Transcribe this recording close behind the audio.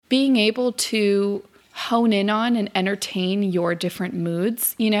being able to hone in on and entertain your different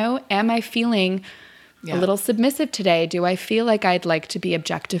moods. Am I feeling a little submissive today? Do I feel like I'd like to be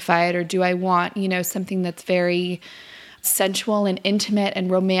objectified, or do I want, something that's very sensual and intimate and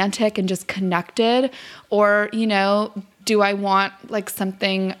romantic and just connected? Or, do I want like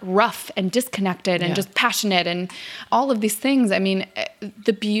something rough and disconnected and just passionate and all of these things? I mean,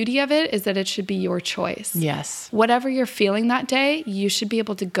 the beauty of it is that it should be your choice. Yes. Whatever you're feeling that day, you should be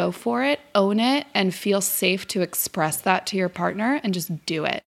able to go for it, own it, and feel safe to express that to your partner and just do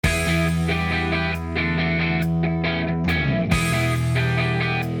it.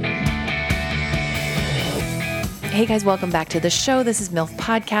 Hey guys, welcome back to the show. This is MILF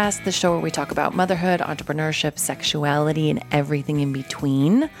Podcast, the show where we talk about motherhood, entrepreneurship, sexuality, and everything in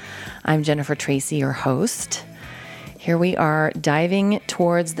between. I'm Jennifer Tracy, your host. Here we are diving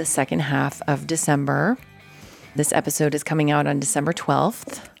towards the second half of December. This episode is coming out on December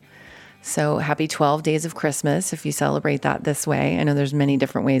 12th. So happy 12 days of Christmas if you celebrate that this way. I know there's many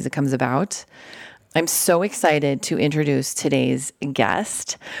different ways it comes about. I'm so excited to introduce today's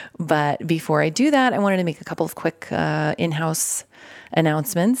guest, but before I do that, I wanted to make a couple of quick in-house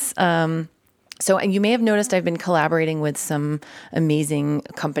announcements. So you may have noticed I've been collaborating with some amazing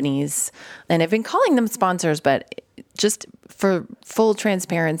companies, and I've been calling them sponsors, but just for full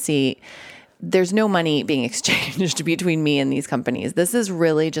transparency, there's no money being exchanged between me and these companies. This is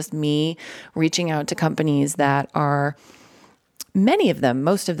really just me reaching out to companies that are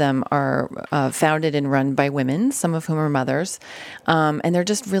most of them are founded and run by women, some of whom are mothers, and they're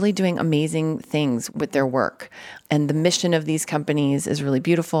just really doing amazing things with their work. And the mission of these companies is really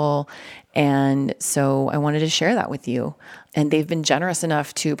beautiful, and so I wanted to share that with you. And they've been generous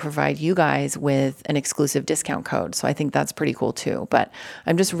enough to provide you guys with an exclusive discount code, so I think that's pretty cool too. But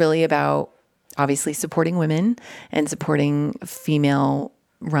I'm just really about, obviously, supporting women and supporting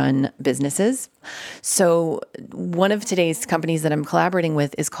female-run businesses. So one of today's companies that I'm collaborating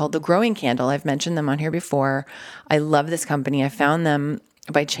with is called The Growing Candle. I've mentioned them on here before. I love this company. I found them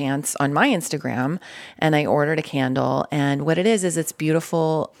by chance on my Instagram, and I ordered a candle. And what it is it's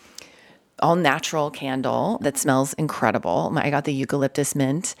beautiful, all natural candle that smells incredible. I got the eucalyptus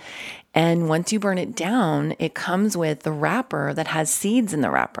mint. And once you burn it down, it comes with the wrapper that has seeds in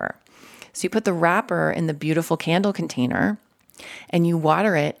the wrapper. So you put the wrapper in the beautiful candle container and you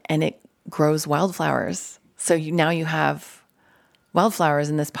water it, and it grows wildflowers. So now you have wildflowers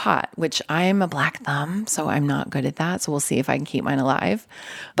in this pot, which I'm a black thumb, so I'm not good at that. So we'll see if I can keep mine alive.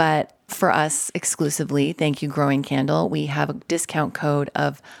 But for us exclusively, thank you, Growing Candle, we have a discount code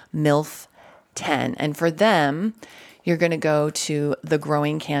of MILF10. And for them, you're going to go to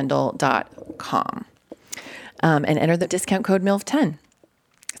thegrowingcandle.com and enter the discount code MILF10.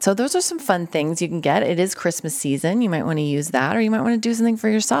 So those are some fun things you can get. It is Christmas season. You might want to use that, or you might want to do something for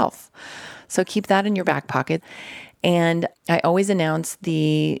yourself. So keep that in your back pocket. And I always announce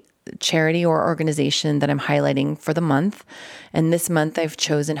the charity or organization that I'm highlighting for the month. And this month I've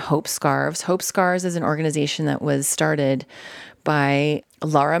chosen Hope Scarves. Hope Scarves is an organization that was started by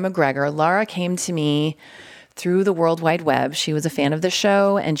Laura McGregor. Laura came to me through the World Wide Web. She was a fan of the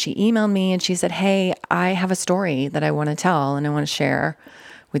show, and she emailed me and she said, "Hey, I have a story that I want to tell and I want to share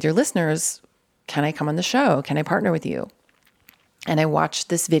with your listeners. Can I come on the show? Can I partner with you?" And I watched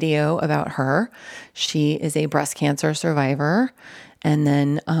this video about her. She is a breast cancer survivor. And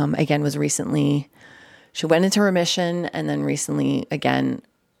then again, she went into remission, and then recently again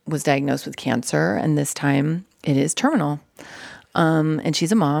was diagnosed with cancer. And this time it is terminal. And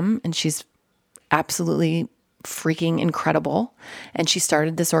she's a mom, and she's absolutely freaking incredible. And she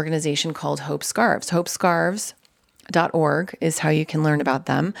started this organization called Hope Scarves. HopeScarves.org is how you can learn about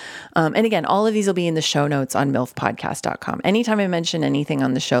them. And again, all of these will be in the show notes on milfpodcast.com. Anytime I mention anything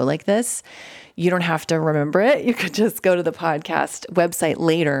on the show like this, you don't have to remember it. You could just go to the podcast website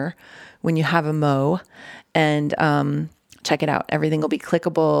later when you have a mo and check it out. Everything will be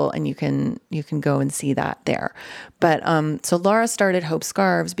clickable, and you can go and see that there. But so Laura started Hope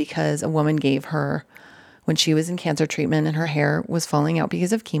Scarves because a woman gave her, when she was in cancer treatment and her hair was falling out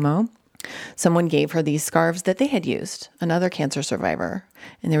because of chemo, someone gave her these scarves that they had used, another cancer survivor.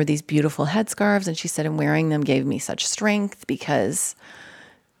 And there were these beautiful head scarves. And she said, and wearing them gave me such strength because,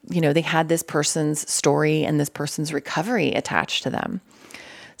 they had this person's story and this person's recovery attached to them.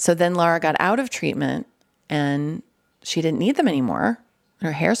 So then Laura got out of treatment and she didn't need them anymore.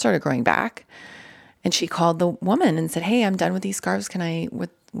 Her hair started growing back. And she called the woman and said, "Hey, I'm done with these scarves.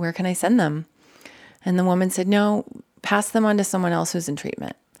 Where can I send them?" And the woman said, "No, pass them on to someone else who's in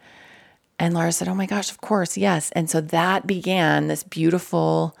treatment." And Laura said, "Oh my gosh, of course, yes." And so that began this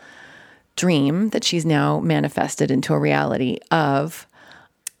beautiful dream that she's now manifested into a reality of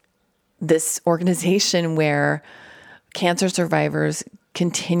this organization where cancer survivors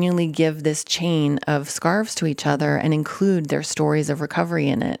continually give this chain of scarves to each other and include their stories of recovery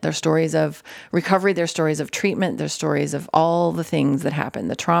in it, their stories of recovery, their stories of treatment, their stories of all the things that happen,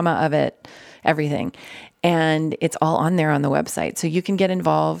 the trauma of it, everything. And it's all on there on the website. So you can get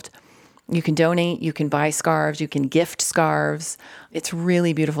involved. You can donate, you can buy scarves, you can gift scarves. It's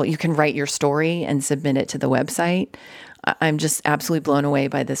really beautiful. You can write your story and submit it to the website. I'm just absolutely blown away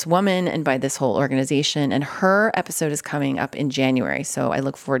by this woman and by this whole organization. And her episode is coming up in January. So I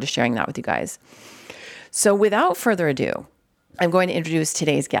look forward to sharing that with you guys. So without further ado, I'm going to introduce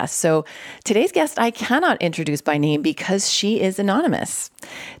today's guest. So today's guest I cannot introduce by name because she is anonymous.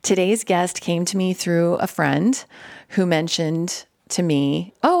 Today's guest came to me through a friend who mentioned to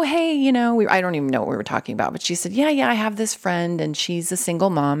me, oh, hey, I don't even know what we were talking about, but she said, yeah, I have this friend and she's a single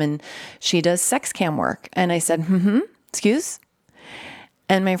mom and she does sex cam work. And I said, excuse?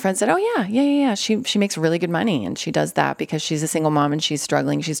 And my friend said, oh, yeah. She makes really good money and she does that because she's a single mom and she's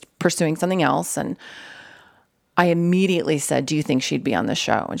struggling. She's pursuing something else. And I immediately said, do you think she'd be on the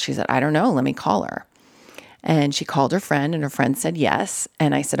show? And she said, I don't know. Let me call her. And she called her friend and her friend said yes.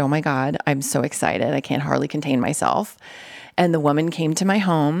 And I said, oh my God, I'm so excited. I can't hardly contain myself. And the woman came to my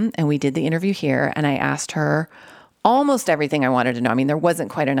home and we did the interview here and I asked her almost everything I wanted to know. I mean, there wasn't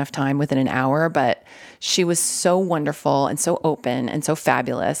quite enough time within an hour, but she was so wonderful and so open and so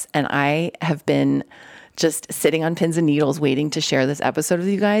fabulous. And I have been just sitting on pins and needles waiting to share this episode with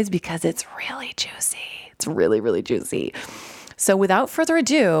you guys because it's really juicy. It's really, really juicy. So without further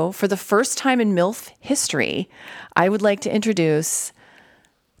ado, for the first time in MILF history, I would like to introduce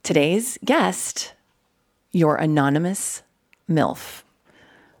today's guest, your anonymous MILF.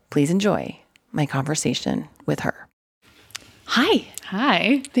 Please enjoy my conversation with her. Hi.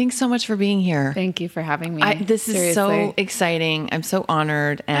 Hi. Thanks so much for being here. Thank you for having me. This is so exciting. I'm so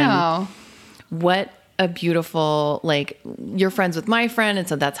honored. And what a beautiful, you're friends with my friend. And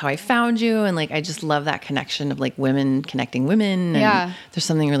so that's how I found you. And I just love that connection of women connecting women. And there's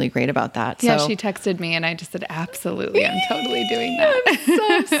something really great about that. Yeah, she texted me and I just said, absolutely. I'm totally doing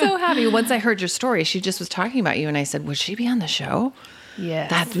that. so happy. Once I heard your story, she just was talking about you. And I said, would she be on the show?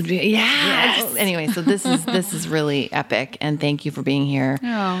 Yes. That would be, yes. Anyway, so this is really epic. And thank you for being here.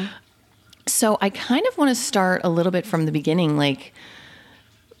 Oh. So I kind of want to start a little bit from the beginning.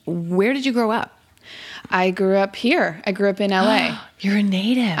 Where did you grow up? I grew up here. I grew up in LA. You're a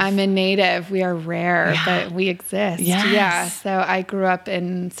native. I'm a native. We are rare, but we exist. Yes. Yeah. So I grew up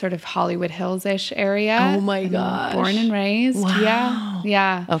in sort of Hollywood Hills-ish area. Oh my gosh. Born and raised. Wow.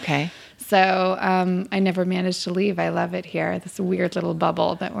 Yeah. Okay. So I never managed to leave. I love it here. This weird little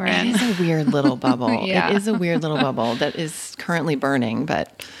bubble that we're in. It is a weird little bubble. Yeah. It is a weird little bubble that is currently burning,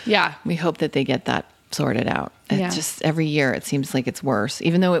 but we hope that they get that sorted out. It's just every year it seems like it's worse,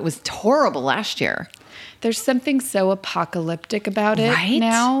 even though it was horrible last year. There's something so apocalyptic about it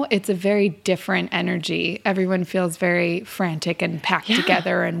now. It's a very different energy. Everyone feels very frantic and packed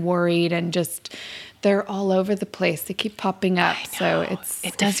together and worried and just, they're all over the place. They keep popping up. So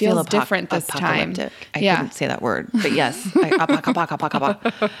it does feel different this time. I couldn't say that word, but yes.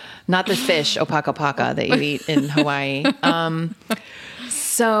 Apaka. Not the fish, opaka that you eat in Hawaii.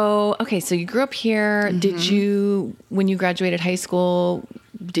 So you grew up here. Mm-hmm. Did you, when you graduated high school,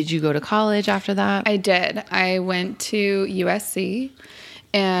 did you go to college after that? I did. I went to USC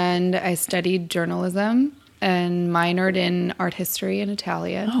and I studied journalism and minored in art history and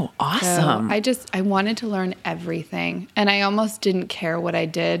Italian. Oh, awesome. So I wanted to learn everything. And I almost didn't care what I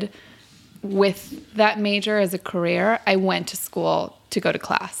did with that major as a career. I went to school to go to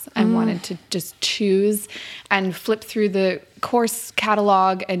class. I wanted to just choose and flip through the course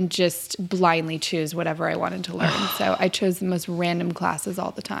catalog and just blindly choose whatever I wanted to learn. So I chose the most random classes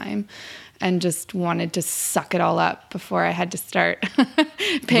all the time and just wanted to suck it all up before I had to start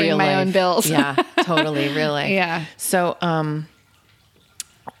paying my own bills. Yeah, totally. Real life. Yeah. So,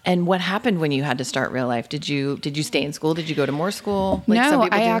 and what happened when you had to start real life? Did you stay in school? Did you go to more school? No,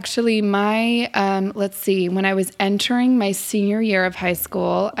 I actually, let's see, when I was entering my senior year of high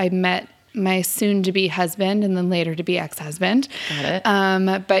school, I met my soon-to-be husband and then later to be ex-husband. Got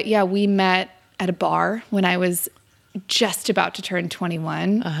it. But yeah, we met at a bar when I was just about to turn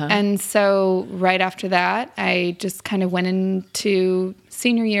 21. And so right after that, I just kind of went into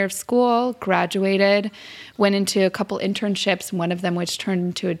senior year of school, graduated, went into a couple internships, one of them which turned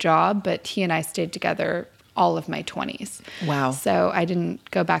into a job, but he and I stayed together all of my 20s. Wow. So I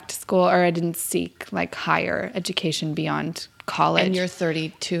didn't go back to school or I didn't seek higher education beyond college. And you're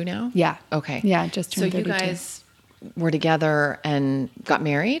 32 now? Yeah. Okay. Yeah, just turned 32. So you guys were together and got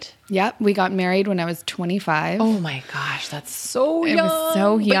married? Yep. We got married when I was 25. Oh my gosh, that's so young. It was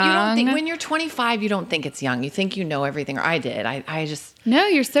so young. But you don't think, when you're 25, you don't think it's young. You think you know everything, or I did. I just... No,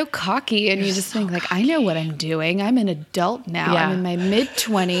 you're so cocky, and you just think, like, I know what I'm doing. I'm an adult now. Yeah. I'm in my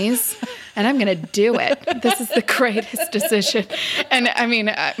mid-20s, and I'm going to do it. This is the greatest decision. And, I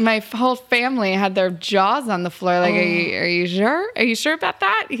mean, my whole family had their jaws on the floor, like, are you sure? Are you sure about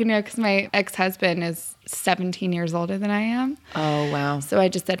that? You know, because my ex-husband is 17 years older than I am. Oh, wow. So I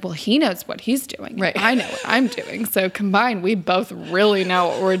just said, well, he knows what he's doing. Right. I know what I'm doing. So combined, we both really know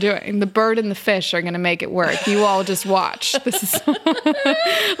what we're doing. The bird and the fish are going to make it work. You all just watch. This is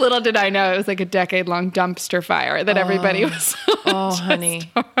little did I know it was like a decade-long dumpster fire that everybody was honey.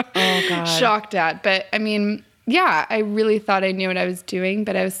 Oh, God. shocked at. But I mean, yeah, I really thought I knew what I was doing,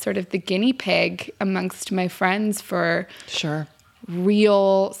 but I was sort of the guinea pig amongst my friends for Sure.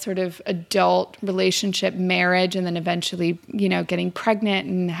 real sort of adult relationship, marriage, and then eventually, you know, getting pregnant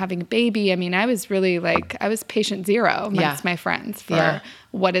and having a baby. I mean, I was really like, I was patient zero amongst my friends for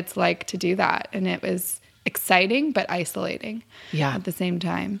what it's like to do that. And it was exciting, but isolating at the same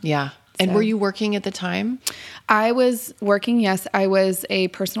time. Yeah. And were you working at the time? I was working, yes. I was a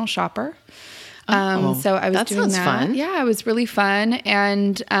personal shopper. So I was doing that. Fun. Yeah, it was really fun.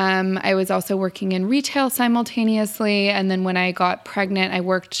 And I was also working in retail simultaneously. And then when I got pregnant, I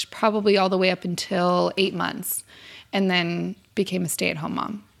worked probably all the way up until 8 months and then became a stay-at-home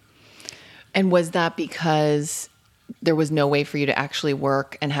mom. And was that because there was no way for you to actually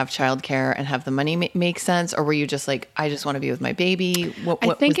work and have childcare and have the money make sense? Or were you just like, I just want to be with my baby? What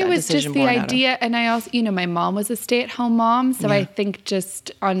I think was it was just the idea. And I also, you know, my mom was a stay-at-home mom. So I think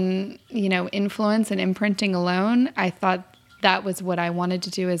just on, you know, influence and imprinting alone, I thought that was what I wanted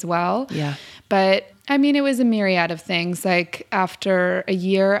to do as well. Yeah. But I mean, it was a myriad of things. Like after a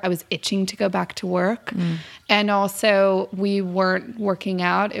year, I was itching to go back to work. And also we weren't working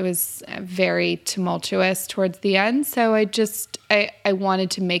out. It was very tumultuous towards the end. So I wanted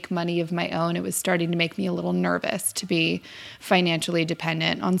to make money of my own. It was starting to make me a little nervous to be financially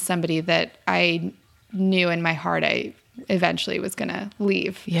dependent on somebody that I knew in my heart I eventually was going to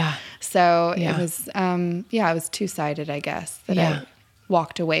leave. Yeah. So it was, it was two-sided, I guess, that I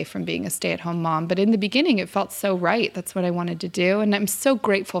walked away from being a stay-at-home mom. But in the beginning, it felt so right. That's what I wanted to do. And I'm so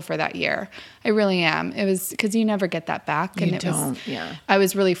grateful for that year. I really am. It was because you never get that back. And I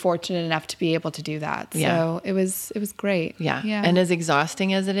was really fortunate enough to be able to do that. So it was great. Yeah. And as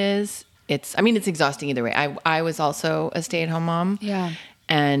exhausting as it is, it's exhausting either way. I was also a stay-at-home mom. Yeah.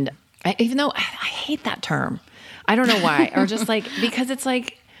 And even though I hate that term, I don't know why, or just like, because it's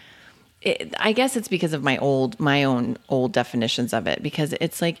like, I guess it's because of my own old definitions of it, because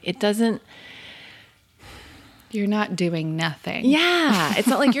it's like, it doesn't. You're not doing nothing. Yeah. It's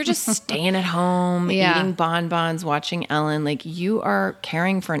not like you're just staying at home, eating bonbons, watching Ellen. Like you are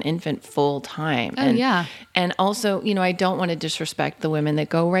caring for an infant full time. And also, you know, I don't want to disrespect the women that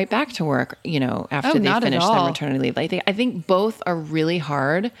go right back to work, you know, after they finish their maternity leave. I think both are really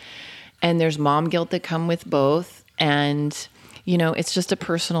hard, and there's mom guilt that come with both. And, you know, it's just a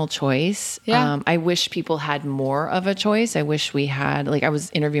personal choice. Yeah. I wish people had more of a choice. I wish we had, like, I was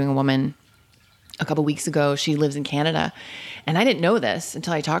interviewing a woman a couple weeks ago. She lives in Canada, and I didn't know this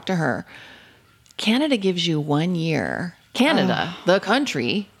until I talked to her. Canada gives you 1 year. Canada, the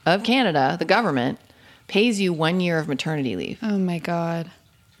country of Canada, the government, pays you 1 year of maternity leave. Oh my God.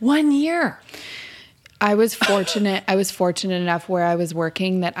 1 year. I was fortunate. I was fortunate enough where I was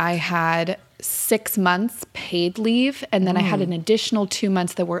working that I had 6 months paid leave, and then I had an additional 2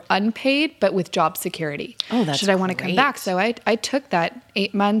 months that were unpaid, but with job security. Oh, that's should I want to come back? So I took that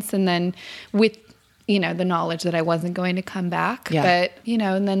 8 months, and then with, you know, the knowledge that I wasn't going to come back. Yeah. But, you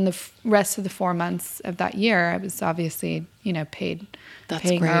know, and then the rest of the 4 months of that year, I was obviously, you know, paying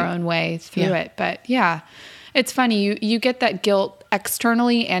our own way through it. But yeah, it's funny. You get that guilt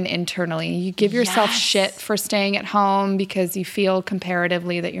externally and internally. You give yourself shit for staying at home because you feel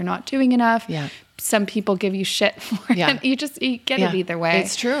comparatively that you're not doing enough. Yeah. Some people give you shit for it. You get it either way.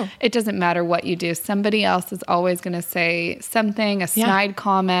 It's true. It doesn't matter what you do. Somebody else is always going to say something, a snide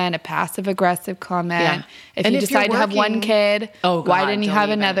comment, a passive aggressive comment. Yeah. If you decide to have one kid, why didn't you have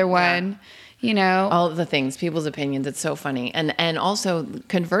another one? You know, all of the things, people's opinions. It's so funny. And also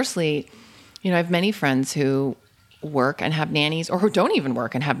conversely, you know, I have many friends who work and have nannies, or who don't even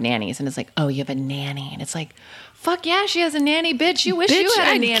work and have nannies. And it's like, oh, you have a nanny. And it's like, fuck yeah, she has a nanny, bitch. You wish you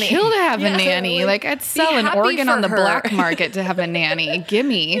had a nanny. I'd kill to have a nanny. Like I'd sell an organ on the black market to have a nanny.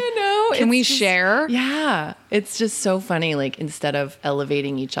 Gimme. You know, can we share? Yeah. It's just so funny. Like instead of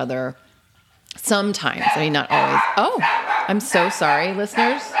elevating each other, sometimes, I mean, not always. Oh, I'm so sorry,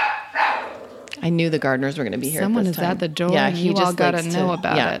 listeners. I knew the gardeners were going to be here. Someone at this is time. at the door, Yeah, and he you all just got to likes know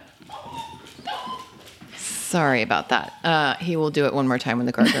about it. Sorry about that. He will do it one more time when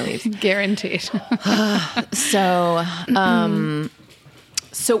the gardener leaves. Guaranteed.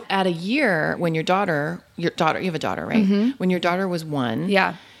 So at a year, when your daughter, you have a daughter, right? Mm-hmm. When your daughter was 1,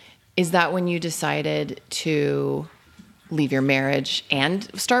 Yeah. is that when you decided to leave your marriage and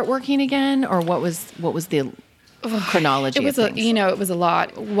start working again, or what was the chronology? It was it was a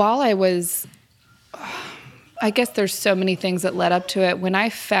lot. While I was, I guess there's so many things that led up to it. When I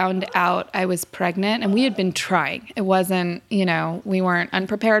found out I was pregnant, and we had been trying, it wasn't, we weren't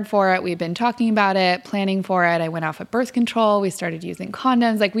unprepared for it. We'd been talking about it, planning for it. I went off of birth control. We started using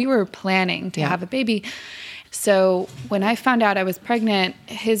condoms. Like, we were planning to have a baby. So when I found out I was pregnant,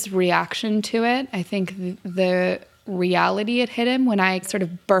 his reaction to it, I think the reality it hit him when I sort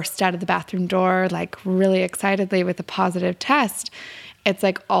of burst out of the bathroom door, like really excitedly with a positive test. It's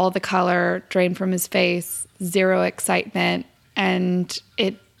like all the color drained from his face, zero excitement. And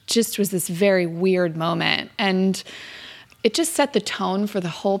it just was this very weird moment. And it just set the tone for the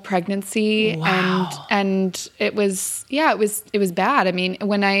whole pregnancy. Wow. And it was bad. I mean,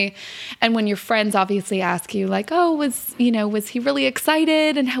 when your friends obviously ask you like, oh, was he really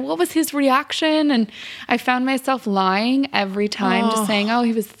excited? And what was his reaction? And I found myself lying every time, just saying, oh,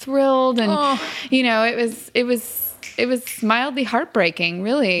 he was thrilled. And, it was mildly heartbreaking,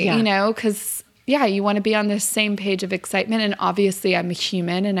 really, because you want to be on the same page of excitement. And obviously I'm a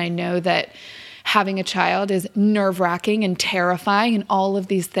human, and I know that having a child is nerve-wracking and terrifying and all of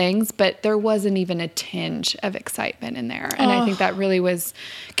these things, but there wasn't even a tinge of excitement in there. And I think that really was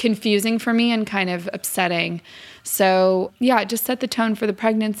confusing for me and kind of upsetting. So it just set the tone for the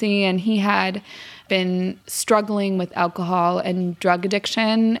pregnancy. And he had been struggling with alcohol and drug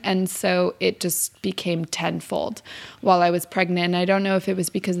addiction. And so it just became tenfold while I was pregnant. I don't know if it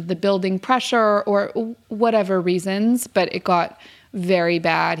was because of the building pressure or whatever reasons, but it got very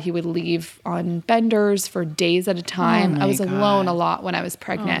bad. He would leave on benders for days at a time. I was alone a lot when I was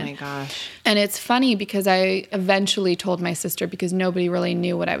pregnant. Oh my gosh. And it's funny because I eventually told my sister, because nobody really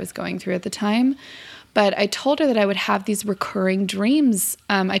knew what I was going through at the time. But I told her that I would have these recurring dreams.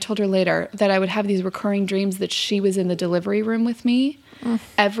 I told her later that I would have these recurring dreams that she was in the delivery room with me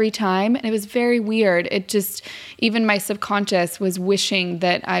every time. And it was very weird. It just, even my subconscious was wishing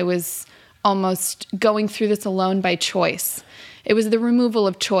that I was almost going through this alone by choice. It was the removal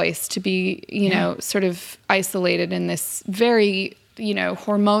of choice to be, sort of isolated in this very,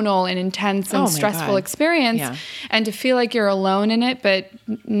 hormonal and intense and stressful experience, and to feel like you're alone in it, but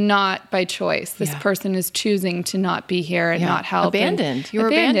not by choice. This person is choosing to not be here and not help. Abandoned. You were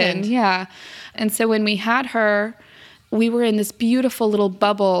abandoned. Yeah. And so when we had her, we were in this beautiful little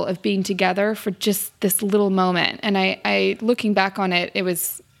bubble of being together for just this little moment. And I looking back on it, it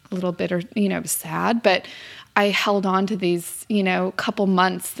was a little bitter, sad, but I held on to these, couple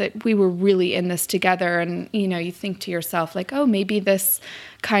months that we were really in this together. And, you think to yourself like, oh, maybe this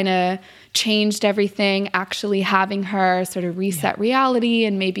kind of changed everything, actually having her sort of reset reality.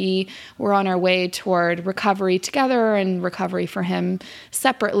 And maybe we're on our way toward recovery together and recovery for him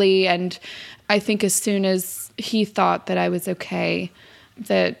separately. And I think as soon as he thought that I was okay,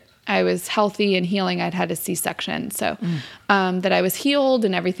 that I was healthy and healing, I'd had a C-section. So that I was healed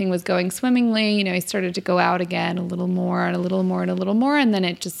and everything was going swimmingly. He started to go out again a little more and a little more and a little more. And then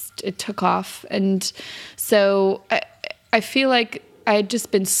it took off. And so I feel like I had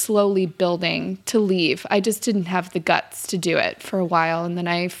just been slowly building to leave. I just didn't have the guts to do it for a while. And then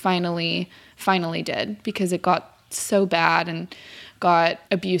I finally did, because it got so bad and got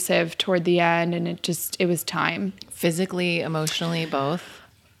abusive toward the end. And it was time. Physically, emotionally, both?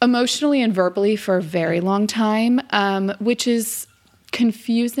 Emotionally and verbally for a very long time, which is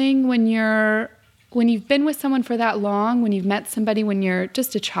confusing when you've been with someone for that long, when you've met somebody when you're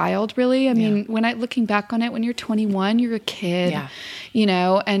just a child, really. I mean, looking back on it, when you're 21, you're a kid,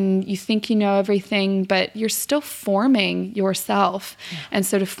 and you think you know everything, but you're still forming yourself. Yeah. And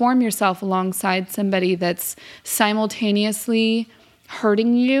so to form yourself alongside somebody that's simultaneously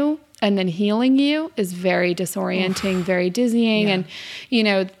hurting you and then healing you is very disorienting, very dizzying. Yeah.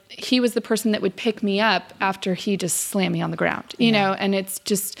 And, he was the person that would pick me up after he just slammed me on the ground, and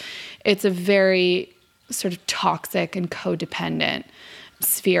it's a very sort of toxic and codependent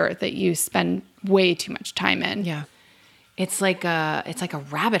sphere that you spend way too much time in. Yeah. It's like a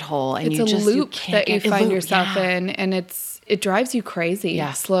rabbit hole, and it's a loop that you find yourself in, and it drives you crazy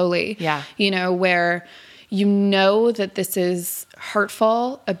slowly. Yeah. Where that this is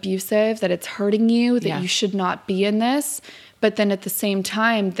hurtful, abusive, that it's hurting you, that you should not be in this. But then at the same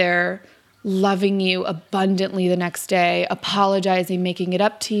time, they're loving you abundantly the next day, apologizing, making it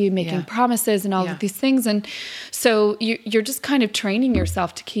up to you, making promises and all of these things. And so you're just kind of training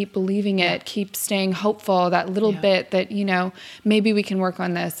yourself to keep believing it, keep staying hopeful, that little bit that, you know, maybe we can work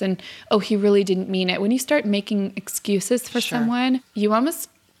on this. And, oh, he really didn't mean it. When you start making excuses for someone, you almost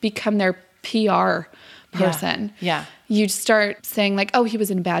become their PR person. Yeah. You start saying like, oh, he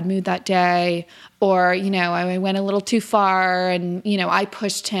was in a bad mood that day, or, you know, I went a little too far and, you know, I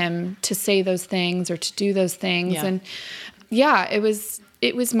pushed him to say those things or to do those things. Yeah. And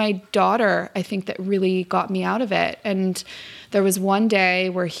it was my daughter, I think, that really got me out of it. And there was one day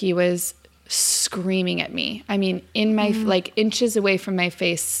where he was screaming at me. I mean, in my, like inches away from my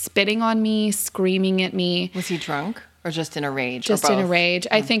face, spitting on me, screaming at me. Was he drunk or just in a rage? Just in a rage.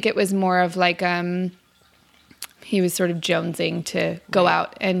 I think it was more of like, he was sort of jonesing to go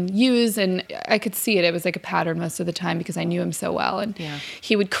out and use, and I could see it. It was like a pattern most of the time because I knew him so well. And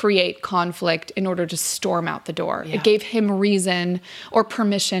he would create conflict in order to storm out the door. It gave him reason, or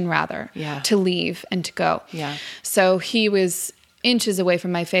permission rather, to leave and to go. So he was inches away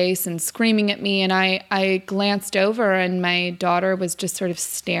from my face and screaming at me, and I glanced over and my daughter was just sort of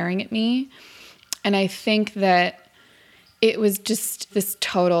staring at me. And I think that it was just this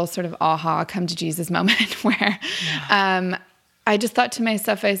total sort of aha, come to Jesus moment where I just thought to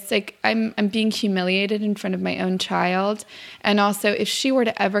myself, I was like, I'm being humiliated in front of my own child. And also, if she were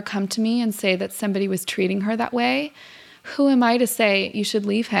to ever come to me and say that somebody was treating her that way, who am I to say you should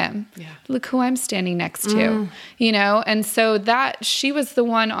leave him? Look who I'm standing next to, you know? And so that she was the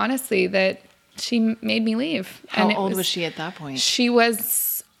one, honestly, that she made me leave. How old was she at that point? She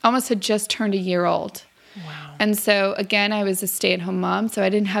was almost had just turned a year old. Wow. And so again, I was a stay-at-home mom, so I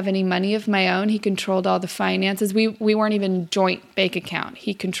didn't have any money of my own. He controlled all the finances. We weren't even joint bank account.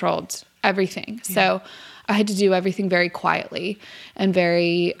 He controlled everything. So I had to do everything very quietly and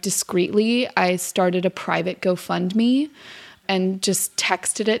very discreetly. I started a private GoFundMe and just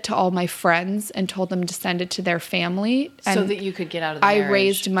texted it to all my friends and told them to send it to their family. And so that you could get out of the marriage. I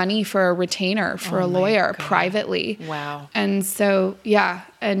raised money for a retainer, for a lawyer, privately. Wow. And so,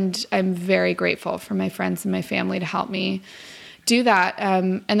 and I'm very grateful for my friends and my family to help me do that.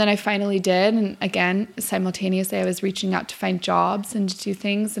 And then I finally did. And again, simultaneously, I was reaching out to find jobs and to do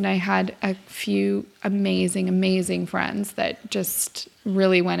things. And I had a few amazing, amazing friends that just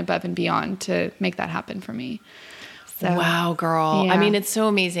really went above and beyond to make that happen for me. So, wow, girl. I mean, it's so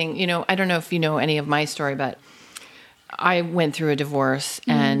amazing. You know, I don't know if you know any of my story, but I went through a divorce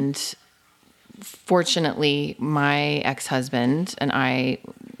and fortunately my ex-husband and I,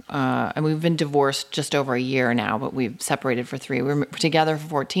 and we've been divorced just over a year now, but we've separated for 3. We were together for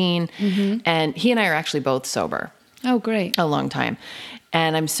 14 and he and I are actually both sober. Oh, great. A long time.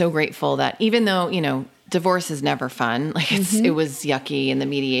 And I'm so grateful that even though, you know, divorce is never fun, like it was yucky and the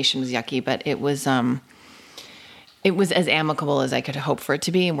mediation was yucky, but it was as amicable as I could hope for it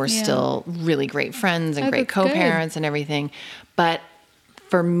to be. And we're still really great friends and great co-parents and everything. But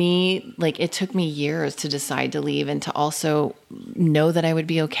for me, like it took me years to decide to leave and to also know that I would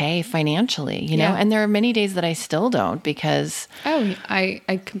be okay financially, you know? And there are many days that I still don't because... Oh,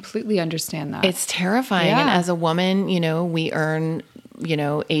 I completely understand that. It's terrifying. And as a woman, you know, we earn, you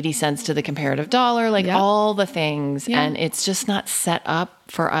know, 80 cents to the comparative dollar, like all the things. And it's just not set up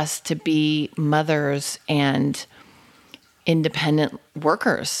for us to be mothers and independent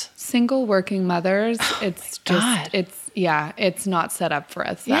workers. Single working mothers. It's just, it's not set up for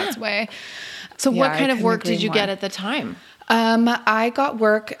us that way. So what kind of work did you get at the time? I got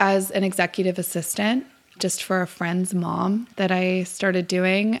work as an executive assistant just for a friend's mom that I started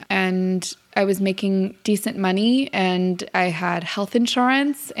doing. And I was making decent money and I had health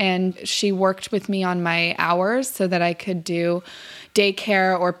insurance and she worked with me on my hours so that I could do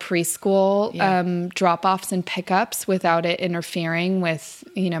daycare or preschool drop-offs and pickups without it interfering with,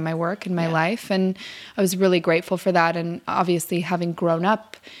 you know, my work and my life. And I was really grateful for that. And obviously having grown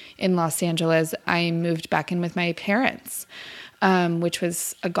up in Los Angeles, I moved back in with my parents. Which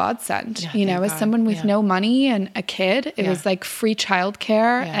was a godsend, you know, as someone with no money and a kid, it was like free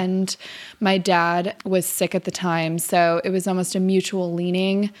childcare. And my dad was sick at the time. So it was almost a mutual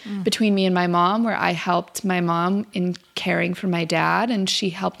leaning between me and my mom, where I helped my mom in caring for my dad and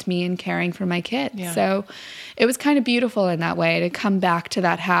she helped me in caring for my kid. So it was kind of beautiful in that way to come back to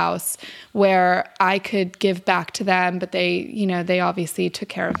that house where I could give back to them, but they, you know, they obviously took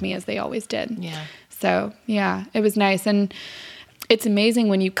care of me as they always did. So it was nice. And it's amazing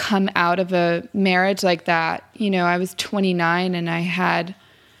when you come out of a marriage like that. You know, I was 29 and I had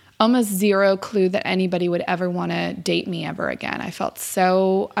almost zero clue that anybody would ever want to date me ever again. I felt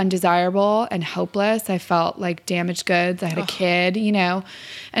so undesirable and hopeless. I felt like damaged goods. I had a kid, you know,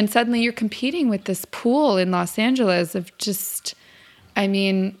 and suddenly you're competing with this pool in Los Angeles of just, I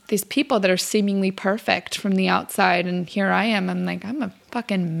mean, these people that are seemingly perfect from the outside. And here I am. I'm like, I'm a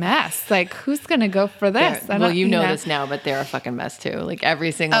fucking mess. Like, who's going to go for this? Well, you know this now, but they're a fucking mess too. Like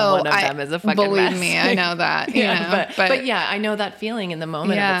every single one of them is a fucking believe mess. me, I know that. You know, but yeah, I know that feeling in the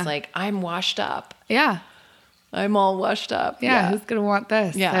moment of it's like, I'm washed up. Yeah. I'm all washed up. Yeah. Who's going to want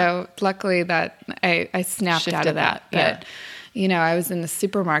this? Yeah. So luckily that I snapped out of that. But, you know, I was in the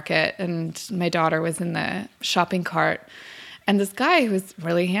supermarket and my daughter was in the shopping cart. And this guy who was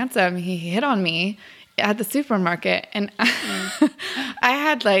really handsome, he hit on me at the supermarket. And I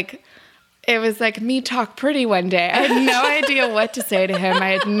had like, it was like me talk pretty one day. I had no idea what to say to him. I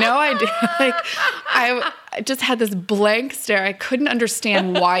had no idea. Like, I just had this blank stare. I couldn't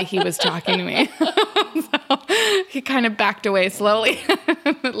understand why he was talking to me. So he kind of backed away slowly,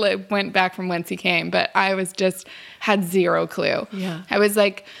 went back from whence he came. But I was just, had zero clue. Yeah. I was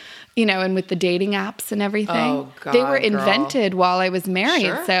like, you know, and with the dating apps and everything, oh, God, they were invented while I was married.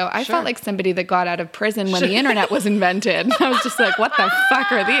 Sure, so I felt like somebody that got out of prison when the internet was invented. I was just like, what the fuck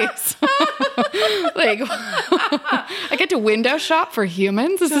are these? Like, I get to window shop for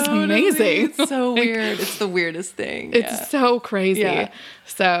humans? This is amazing. It's so weird. It's the weirdest thing. It's so crazy. Yeah.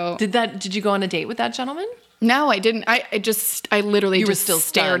 So did you go on a date with that gentleman? No, I didn't. I literally just still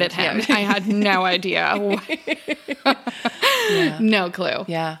stared at him. Yeah. I had no idea. No clue.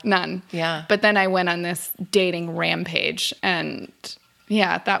 Yeah. None. Yeah. But then I went on this dating rampage and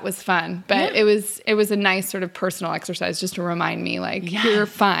yeah, that was fun. But it was a nice sort of personal exercise just to remind me like, you're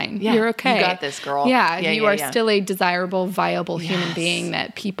fine. Yeah. You're okay. You got this, girl. Yeah. You are still a desirable, viable human being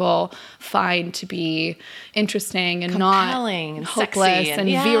that people find to be interesting and compelling not and hopeless sexy and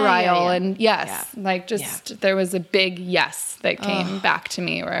virile. And there was a big yes that came back to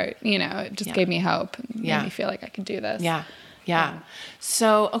me where, you know, it just gave me hope and made me feel like I could do this. Yeah. Yeah.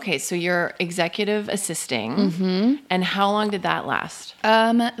 So, okay. So you're executive assisting and how long did that last?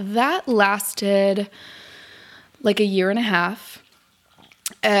 That lasted like a year and a half.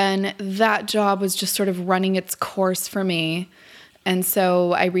 And that job was just sort of running its course for me. And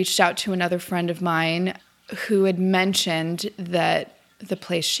so I reached out to another friend of mine who had mentioned that the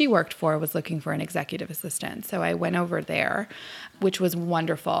place she worked for was looking for an executive assistant. So I went over there, which was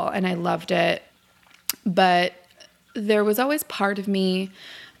wonderful. And I loved it. But there was always part of me,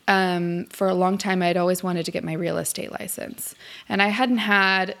 for a long time, I'd always wanted to get my real estate license. And I hadn't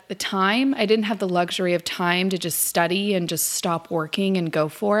had the time. I didn't have the luxury of time to just study and just stop working and go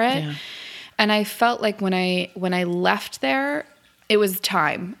for it. Yeah. And I felt like when I left there, it was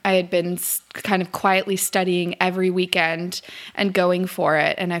time. I had been kind of quietly studying every weekend and going for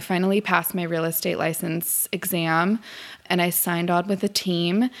it. And I finally passed my real estate license exam and I signed on with a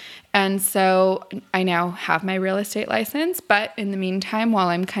team. And so I now have my real estate license. But in the meantime, while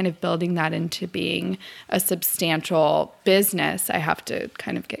I'm kind of building that into being a substantial business, I have to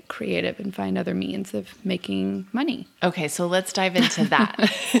kind of get creative and find other means of making money. Okay, so let's dive into that.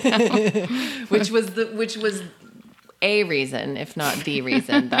 which was a reason, if not the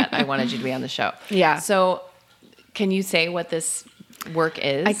reason, that I wanted you to be on the show. Yeah. So can you say what this work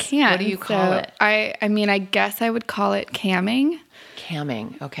is? I can't. What do you call it? I mean, I guess I would call it camming.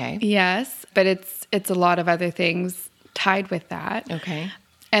 Camming, okay. Yes, but it's a lot of other things tied with that. Okay.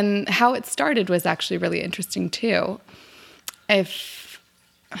 And how it started was actually really interesting too. Let's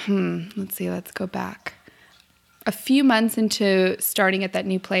go back. A few months into starting at that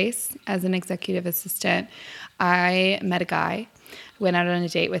new place as an executive assistant, I met a guy, went out on a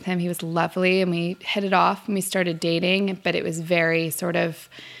date with him. He was lovely and we hit it off and we started dating, but it was very sort of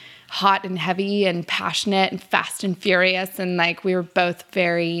hot and heavy and passionate and fast and furious. And like, we were both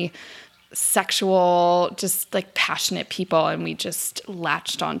very sexual, just like passionate people. And we just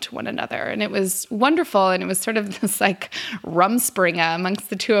latched onto one another and it was wonderful. And it was sort of this like rumspringa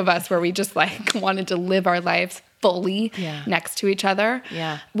amongst the two of us where we just like wanted to live our lives fully next to each other,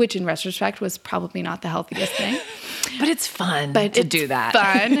 which in retrospect was probably not the healthiest thing. But it's fun to do that.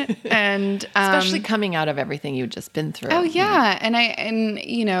 Fun. And especially coming out of everything you've just been through. Oh yeah. And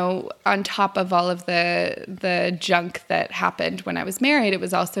you know, on top of all of the junk that happened when I was married, it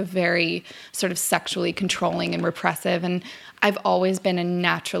was also very sort of sexually controlling and repressive. And I've always been a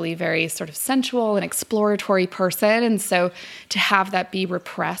naturally very sort of sensual and exploratory person. And so to have that be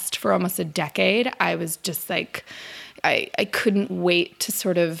repressed for almost a decade, I was just like, I couldn't wait to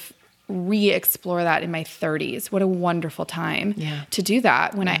sort of re-explore that in my 30s. What a wonderful time to do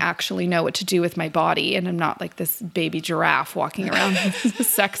that when I actually know what to do with my body and I'm not like this baby giraffe walking around the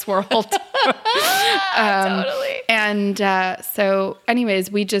sex world. Totally. And so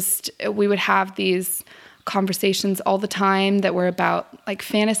anyways, we would have these conversations all the time that were about like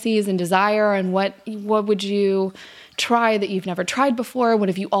fantasies and desire and what would you try that you've never tried before? What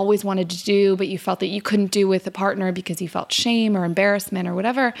have you always wanted to do, but you felt that you couldn't do with a partner because you felt shame or embarrassment or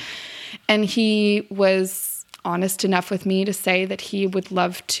whatever? And he was honest enough with me to say that he would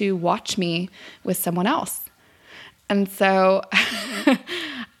love to watch me with someone else. And so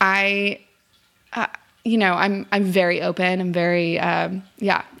I'm very open. I'm very,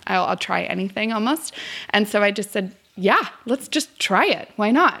 I'll try anything almost. And so I just said, yeah, let's just try it.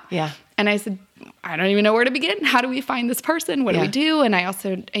 Why not? Yeah. And I said, I don't even know where to begin. How do we find this person? What do we do? And I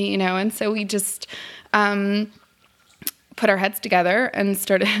also, and so we just put our heads together and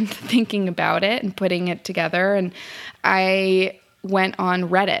started thinking about it and putting it together. And I went on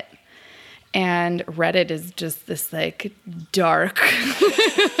Reddit. And Reddit is just this like dark,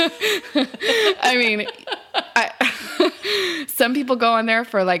 I mean, some people go on there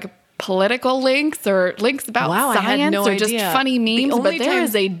for like political links or links about science or just funny memes, but there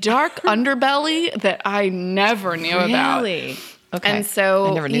is a dark underbelly that I never knew about. Okay. And so,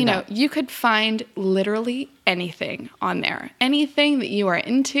 I never knew that. You could find literally anything on there. Anything that you are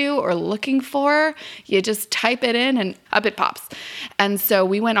into or looking for, you just type it in and up it pops. And so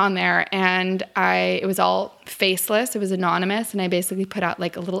we went on there and it was all faceless. It was anonymous. And I basically put out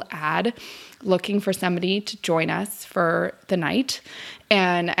like a little ad looking for somebody to join us for the night.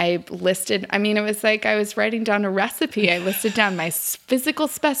 And I listed, it was like I was writing down a recipe. I listed down my physical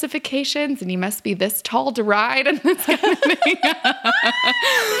specifications, and you must be this tall to ride and this kind of thing. And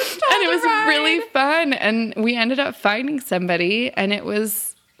it was really fun. And we ended up finding somebody, and it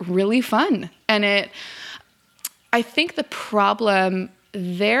was really fun. And I think the problem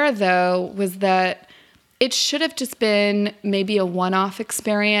there, though, was that it should have just been maybe a one-off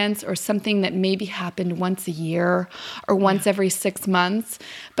experience or something that maybe happened once a year or once every 6 months.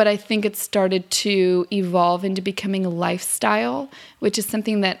 But I think it started to evolve into becoming a lifestyle, which is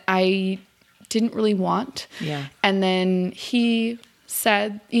something that I didn't really want. Yeah. And then he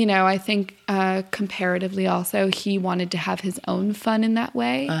said, I think comparatively also, he wanted to have his own fun in that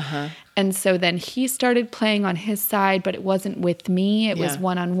way. Uh-huh. And so then he started playing on his side, but it wasn't with me. It was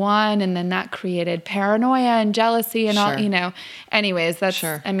one-on-one. And then that created paranoia and jealousy and all, Anyways, that's,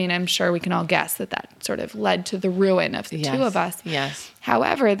 I'm sure we can all guess that sort of led to the ruin of the two of us. Yes.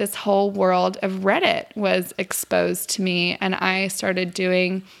 However, this whole world of Reddit was exposed to me, and I started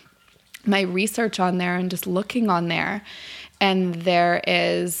doing my research on there and just looking on there. And there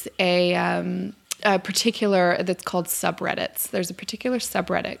is a particular, that's called subreddits. There's a particular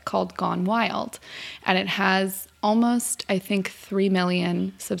subreddit called Gone Wild, and it has almost, I think, 3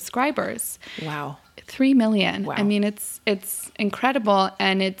 million subscribers. Wow. 3 million. Wow. It's incredible,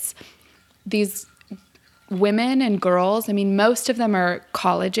 and it's these women and girls. Most of them are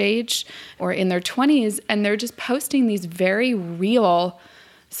college age or in their 20s, and they're just posting these very real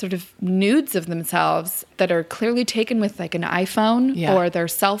sort of nudes of themselves that are clearly taken with like an iPhone or their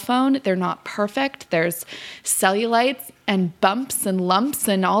cell phone. They're not perfect. There's cellulites and bumps and lumps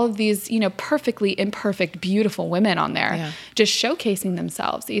and all of these, perfectly imperfect, beautiful women on there just showcasing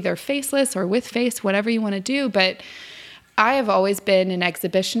themselves, either faceless or with face, whatever you want to do. But I have always been an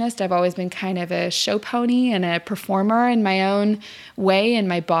exhibitionist. I've always been kind of a show pony and a performer in my own way in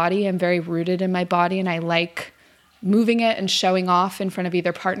my body. I'm very rooted in my body, and I like moving it and showing off in front of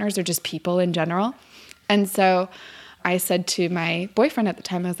either partners or just people in general. And so I said to my boyfriend at the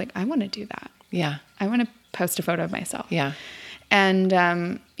time, I was like, I want to do that. Yeah. I want to post a photo of myself. Yeah.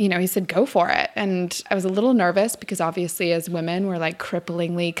 And, he said, go for it. And I was a little nervous because obviously as women, we're like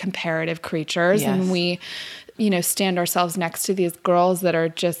cripplingly comparative creatures. Yes. And we, stand ourselves next to these girls that are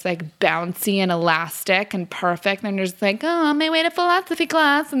just like bouncy and elastic and perfect. And they're just like, oh, on my way to philosophy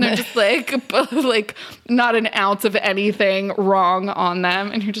class. And they're just like not an ounce of anything wrong on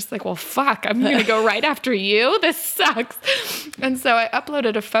them. And you're just like, well, fuck, I'm going to go right after you. This sucks. And so I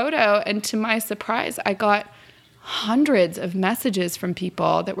uploaded a photo, and to my surprise, I got hundreds of messages from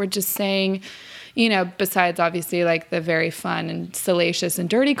people that were just saying, besides obviously like the very fun and salacious and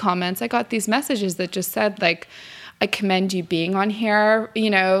dirty comments, I got these messages that just said like, I commend you being on here,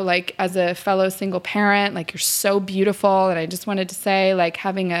 like as a fellow single parent, like you're so beautiful. And I just wanted to say, like,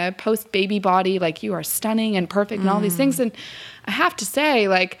 having a post-baby body, like you are stunning and perfect and all these things. And I have to say,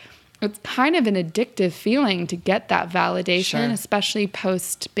 like, it's kind of an addictive feeling to get that validation, especially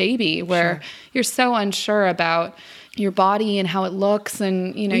post-baby, where you're so unsure about, your body and how it looks,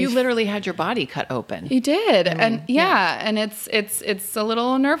 and you know, you literally had your body cut open. You did. And and it's a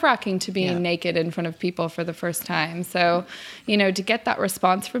little nerve-wracking to be naked in front of people for the first time. So, you know, to get that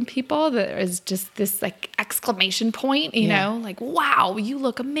response from people, that is just this like exclamation point, you know, like, wow, you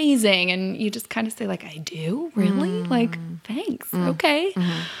look amazing. And you just kind of say like, I do? Really? Like, thanks. Okay.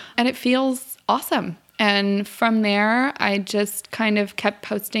 And it feels awesome. And from there, I just kind of kept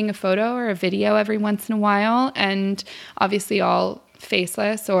posting a photo or a video every once in a while, and obviously all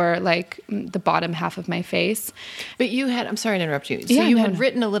faceless, or like the bottom half of my face. But you had, I'm sorry to interrupt you. So you had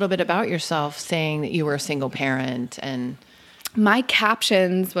written a little bit about yourself saying that you were a single parent, and my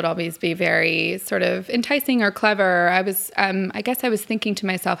captions would always be very sort of enticing or clever. I was, I guess I was thinking to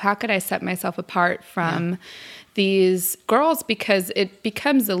myself, how could I set myself apart from these girls, because it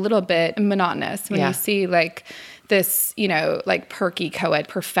becomes a little bit monotonous when you see like this, you know, like perky co-ed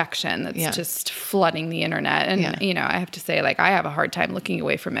perfection that's just flooding the internet. And, you know, I have to say, like, I have a hard time looking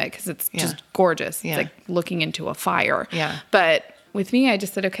away from it because it's just gorgeous. It's like looking into a fire. But with me, I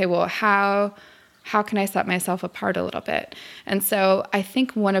just said, okay, well, how can I set myself apart a little bit? And so I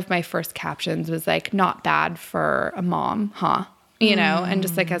think one of my first captions was like, not bad for a mom, huh? You know, and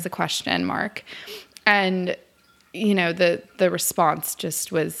just like as a question mark. And you know, the response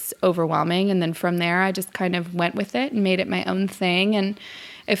just was overwhelming. And then from there, I just kind of went with it and made it my own thing. And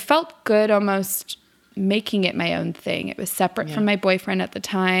it felt good almost making it my own thing. It was separate from my boyfriend at the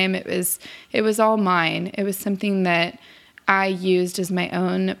time. It was all mine. It was something that I used as my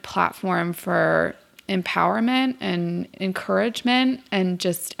own platform for empowerment and encouragement and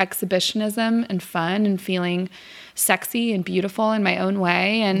just exhibitionism and fun and feeling sexy and beautiful in my own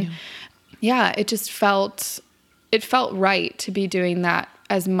way. And it just felt right to be doing that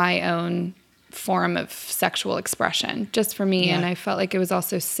as my own form of sexual expression, just for me. And I felt like it was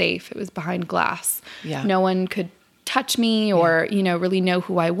also safe. It was behind glass. No one could touch me or, you know, really know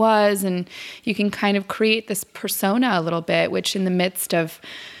who I was. And you can kind of create this persona a little bit, which in the midst of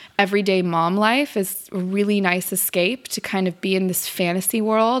everyday mom life is a really nice escape to kind of be in this fantasy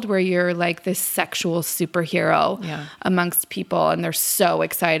world where you're like this sexual superhero amongst people, and they're so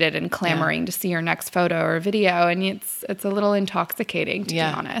excited and clamoring to see your next photo or video, and it's a little intoxicating, to be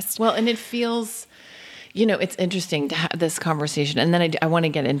honest. Well, and it feels, you know, it's interesting to have this conversation, and then I want to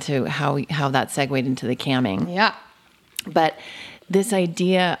get into how that segued into the camming. But this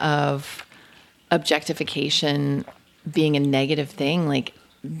idea of objectification being a negative thing, like,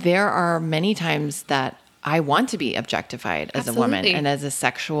 there are many times that I want to be objectified as a woman and as a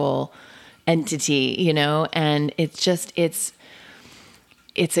sexual entity, you know, and it's just, it's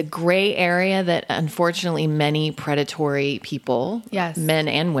a gray area that unfortunately many predatory people, men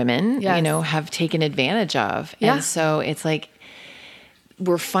and women, you know, have taken advantage of. And so it's like,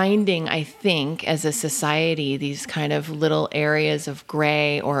 we're finding, I think, as a society, these kind of little areas of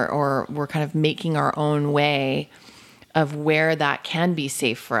gray, or we're kind of making our own way of where that can be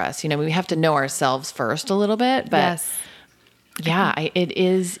safe for us. You know, we have to know ourselves first a little bit, but it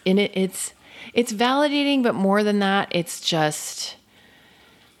is, and it's validating, but more than that, it's just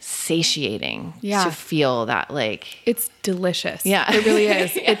satiating to feel that, like, it's delicious. It really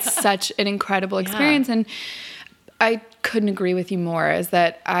is. It's such an incredible experience. And I couldn't agree with you more, is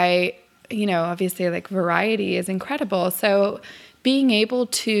that you know, obviously, like, variety is incredible. So being able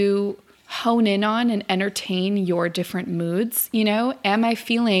to hone in on and entertain your different moods. You know, am I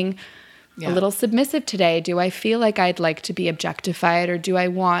feeling a little submissive today? Do I feel like I'd like to be objectified, or do I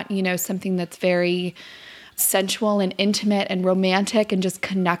want, you know, something that's very sensual and intimate and romantic and just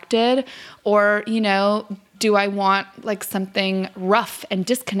connected? Or, you know, do I want like something rough and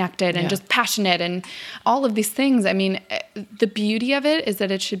disconnected and just passionate and all of these things? I mean, the beauty of it is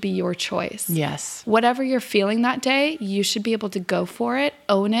that it should be your choice. Yes. Whatever you're feeling that day, you should be able to go for it,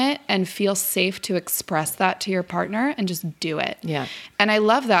 own it, and feel safe to express that to your partner and just do it. Yeah. And I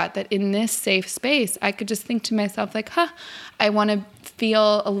love that in this safe space, I could just think to myself like, I want to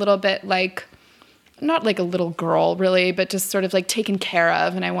feel a little bit like, not like a little girl really, but just sort of like taken care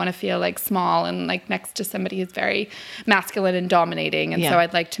of. And I want to feel like small and like next to somebody who's very masculine and dominating. And so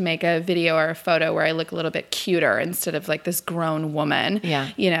I'd like to make a video or a photo where I look a little bit cuter instead of like this grown woman,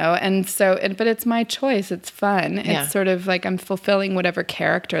 you know? And so, but it's my choice. It's fun. It's sort of like I'm fulfilling whatever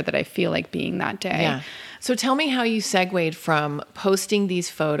character that I feel like being that day. Yeah. So tell me how you segued from posting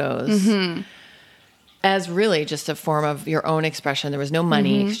these photos as really just a form of your own expression. There was no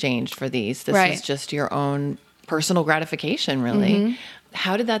money exchanged for these. This is just your own personal gratification, really.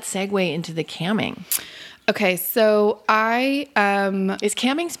 How did that segue into the camming? Okay, so Is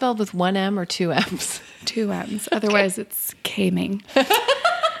camming spelled with one M or two M's? Two M's. Otherwise, it's caming.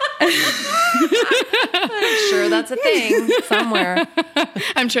 I'm sure that's a thing somewhere.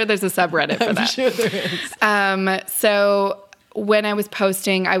 I'm sure there's a subreddit for that. I'm sure there is. So when I was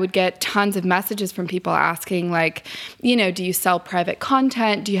posting, I would get tons of messages from people asking like, you know, do you sell private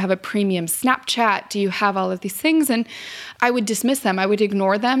content? Do you have a premium Snapchat? Do you have all of these things? And I would dismiss them. I would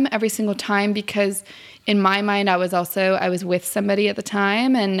ignore them every single time because in my mind, I was with somebody at the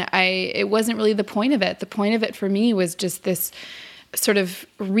time, and it wasn't really the point of it. The point of it for me was just this sort of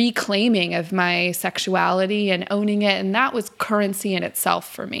reclaiming of my sexuality and owning it. And that was currency in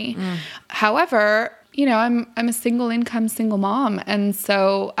itself for me. However, you know, I'm a single mom. And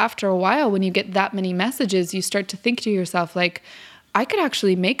so after a while, when you get that many messages, you start to think to yourself, like, I could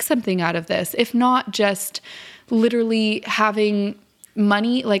actually make something out of this, if not just literally having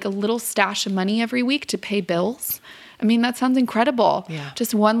money, like a little stash of money every week to pay bills. I mean, that sounds incredible. Yeah.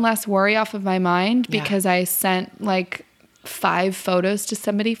 Just one less worry off of my mind because I sent like 5 photos to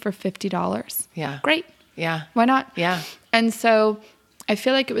somebody for $50. Yeah. Great. Yeah. Why not? Yeah. And so I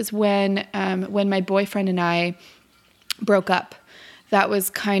feel like it was when my boyfriend and I broke up, that was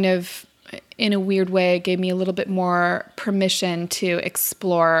kind of, in a weird way, gave me a little bit more permission to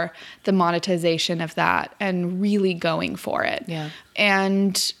explore the monetization of that and really going for it. Yeah.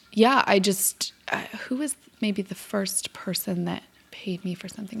 And yeah, I just, who was maybe the first person that paid me for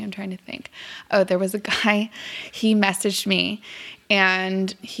something? I'm trying to think. Oh, there was a guy, he messaged me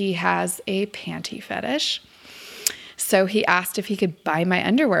and he has a panty fetish. So he asked if he could buy my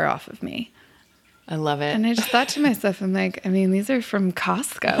underwear off of me. I love it. And I just thought to myself, I'm like, I mean, these are from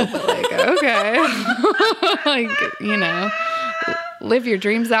Costco, but like, okay. Like, you know, live your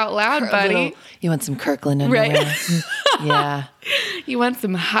dreams out loud, buddy. You want some Kirkland underwear? Right. Yeah. You want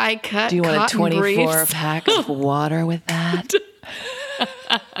some high cut? Do you want a 24 briefs? pack of water with that?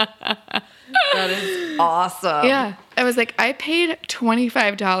 That is awesome. Yeah. I was like, I paid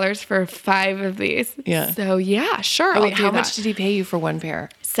 $25 for 5 of these. Yeah. So yeah, sure. Oh, wait, I'll do how that. much did he pay you for one pair?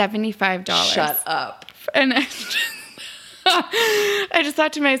 $75. Shut up. And I just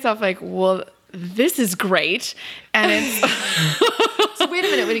thought to myself, like, well, this is great. And it's So wait a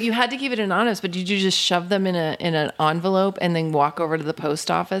minute. You had to keep it anonymous, but did you just shove them in an envelope and then walk over to the post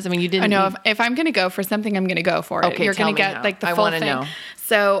office? I mean, you didn't. I know if I'm going to go for something, I'm going to go for it. Okay, You're tell going to me get now. like the I full wanna thing. know.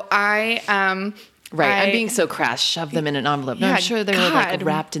 So I'm being so crass. Shove them in an envelope. No, Yeah, I'm sure they were like God.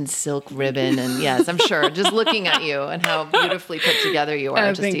 wrapped in silk ribbon, and yes, I'm sure. Just looking at you and how beautifully put together you are.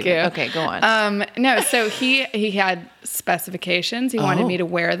 Oh, thank you. Okay, go on. No, so he had specifications. He wanted me to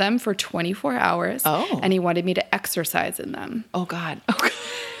wear them for 24 hours. Oh. And he wanted me to exercise in them. Oh God.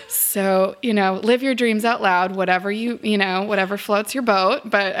 So, you know, live your dreams out loud, whatever whatever floats your boat.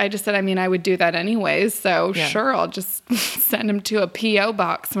 But I just said, I mean, I would do that anyways. So sure, I'll just send them to a P.O.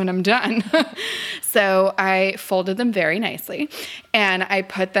 box when I'm done. So I folded them very nicely and I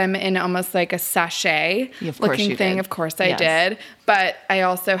put them in almost like a sachet looking thing. Of course I did. But I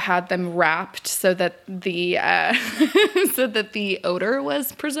also had them wrapped so that the odor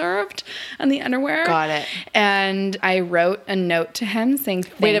was preserved on the underwear. Got it. And I wrote a note to him saying,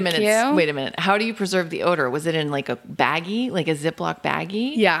 Wait a minute. How do you preserve the odor? Was it in like a baggie, like a Ziploc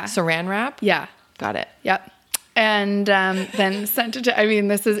baggie? Yeah. Saran wrap? Yeah. Got it. Yep. And then sent it to, I mean,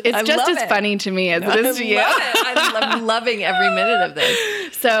 it's just as funny to me as it is to you. I'm loving every minute of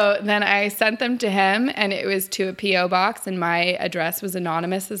this. So then I sent them to him and it was to a P.O. box and my address was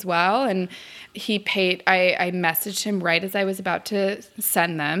anonymous as well. And he paid, I messaged him right as I was about to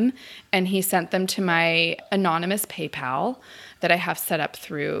send them and he sent them to my anonymous PayPal that I have set up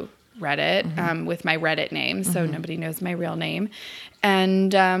through Reddit with my Reddit name. So nobody knows my real name.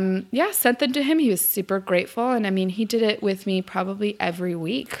 And sent them to him. He was super grateful. And I mean, he did it with me probably every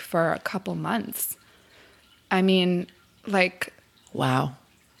week for a couple months. I mean, like, wow.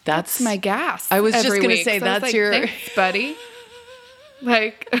 That's my gas. I was just going to say, so that's like, your... Thanks, buddy.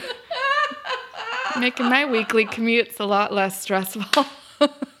 Like, making my weekly commutes a lot less stressful.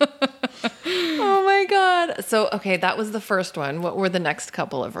 Oh my God. So, okay, that was the first one. What were the next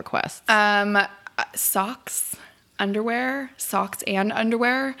couple of requests? Socks and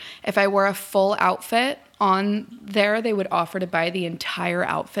underwear. If I wore a full outfit on there, they would offer to buy the entire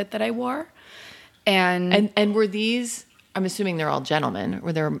outfit that I wore. And were these, I'm assuming they're all gentlemen.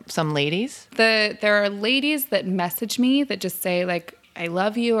 Were there some ladies? There are ladies that message me that just say like, I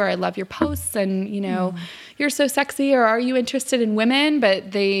love you, or I love your posts, and you know, you're so sexy, or are you interested in women?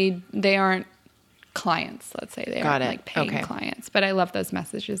 But they aren't clients, let's say. They aren't like paying clients. But I love those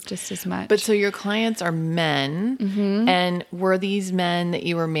messages just as much. But so your clients are men, and were these men that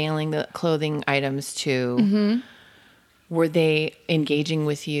you were mailing the clothing items to, were they engaging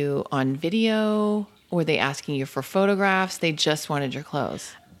with you on video? Were they asking you for photographs? They just wanted your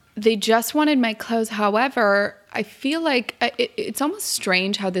clothes? they just wanted my clothes. However, I feel like it's almost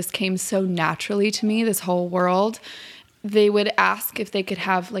strange how this came so naturally to me, this whole world. They would ask if they could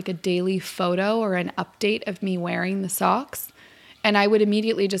have like a daily photo or an update of me wearing the socks. And I would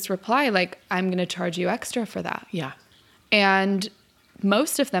immediately just reply like, I'm going to charge you extra for that. Yeah. And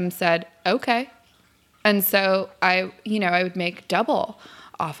most of them said, okay. And so I would make double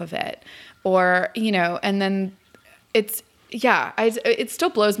off of it. Or, and then it still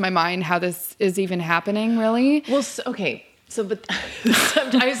blows my mind how this is even happening, really. Well, okay. So, but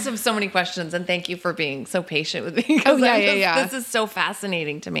I just have so many questions, and thank you for being so patient with me. Oh, yeah. This is so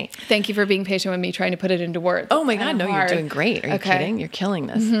fascinating to me. Thank you for being patient with me, trying to put it into words. Oh my God, no, you're doing great. Are you kidding? You're killing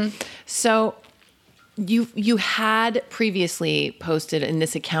this. Mm-hmm. So you had previously posted in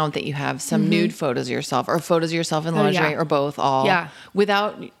this account that you have some nude photos of yourself, or photos of yourself in lingerie, or both, all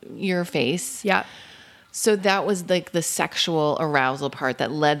without your face. Yeah. So that was like the sexual arousal part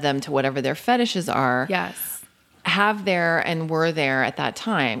that led them to whatever their fetishes are. Yes. Have there and were there at that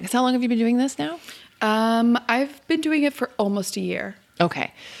time. Because how long have you been doing this now? I've been doing it for almost a year.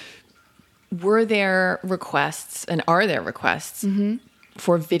 Okay. Were there requests, and are there requests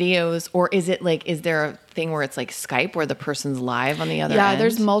for videos, or is there a thing where it's like Skype where the person's live on the other end? Yeah,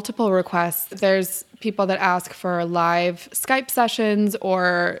 there's multiple requests. There's people that ask for live Skype sessions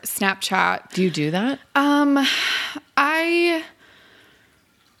or Snapchat. Do you do that? I've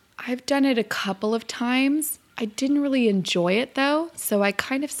done it a couple of times. I didn't really enjoy it though, so I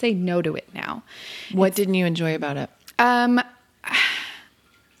kind of say no to it now. What didn't you enjoy about it?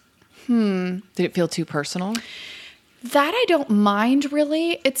 Did it feel too personal? That I don't mind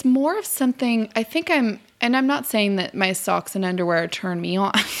really. It's more of something, I think and I'm not saying that my socks and underwear turn me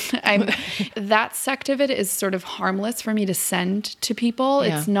on. That sect of it is sort of harmless for me to send to people.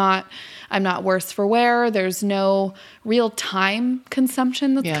 Yeah. I'm not worse for wear. There's no real time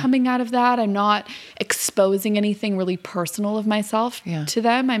consumption that's coming out of that. I'm not exposing anything really personal of myself to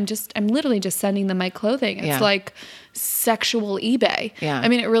them. I'm literally just sending them my clothing. It's like sexual eBay. Yeah. I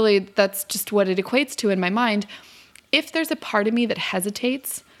mean, that's just what it equates to in my mind. If there's a part of me that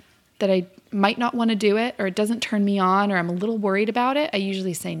hesitates, that I might not want to do it, or it doesn't turn me on, or I'm a little worried about it, I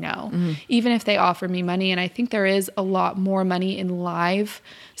usually say no, even if they offer me money. And I think there is a lot more money in live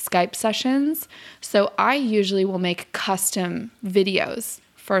Skype sessions. So I usually will make custom videos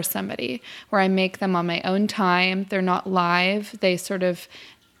for somebody where I make them on my own time. They're not live. They sort of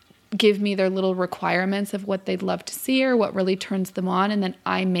give me their little requirements of what they'd love to see or what really turns them on. And then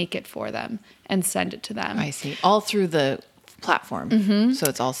I make it for them and send it to them. I see. All through the platform. So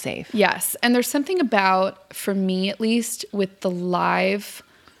it's all safe. Yes. And there's something about, for me at least, with the live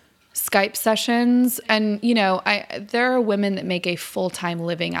Skype sessions. And, there are women that make a full-time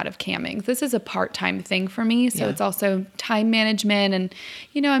living out of camming. This is a part-time thing for me. So it's also time management. And,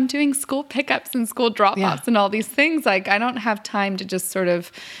 I'm doing school pickups and school drop-offs and all these things. Like, I don't have time to just sort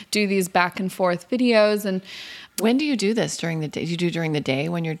of do these back and forth videos. And when do you do this during the day? Do you do during the day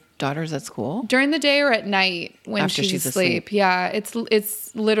when your daughter's at school? During the day or at night when she's asleep. Yeah.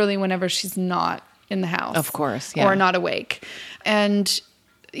 It's literally whenever she's not in the house. Of course. Yeah. Or not awake. And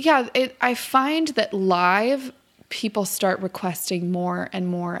I find that live people start requesting more and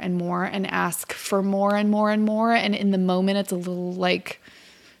more and more and ask for more and more and more. And in the moment, it's a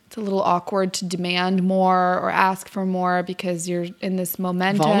little awkward to demand more or ask for more because you're in this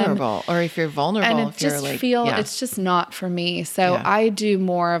momentum. Vulnerable. Or if you're vulnerable, and it's just not for me. So I do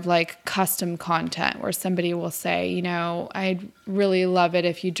more of like custom content where somebody will say, I'd really love it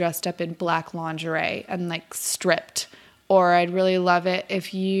if you dressed up in black lingerie and like stripped. Or I'd really love it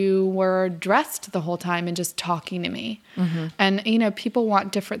if you were dressed the whole time and just talking to me. And, people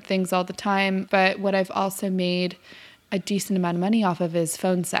want different things all the time. But what I've also made a decent amount of money off of is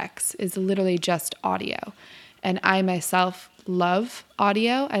phone sex, is literally just audio. And I myself love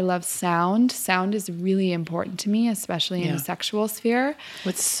audio. I love sound. Sound is really important to me, especially in the sexual sphere.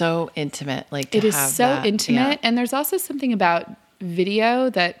 It's so intimate. It is so intimate. And there's also something about video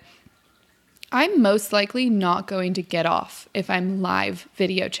that I'm most likely not going to get off if I'm live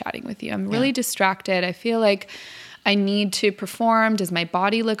video chatting with you. I'm really distracted. I feel like I need to perform. Does my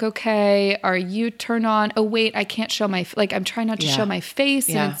body look okay? Are you turned on? Oh, wait, I can't show I'm trying not to show my face.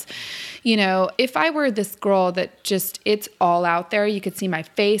 And it's, if I were this girl that just, it's all out there, you could see my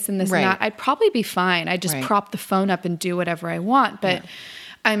face and this and that, I'd probably be fine. I'd just prop the phone up and do whatever I want. But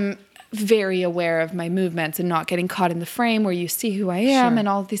I'm very aware of my movements and not getting caught in the frame where you see who I am and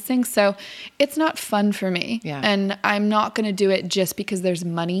all of these things. So it's not fun for me. Yeah. And I'm not going to do it just because there's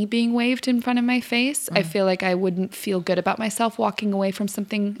money being waved in front of my face. I feel like I wouldn't feel good about myself walking away from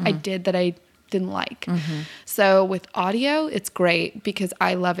something I did that I didn't like. So with audio, it's great because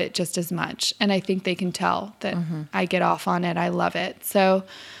I love it just as much. And I think they can tell that I get off on it. I love it. So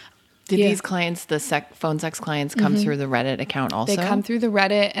did these clients, the phone sex clients, come through the Reddit account also? They come through the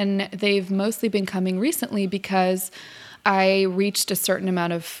Reddit, and they've mostly been coming recently because I reached a certain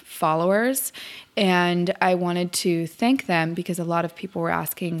amount of followers, and I wanted to thank them because a lot of people were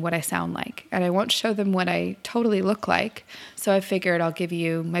asking what I sound like, and I won't show them what I totally look like. So I figured I'll give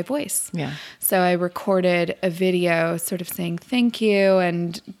you my voice. Yeah. So I recorded a video sort of saying thank you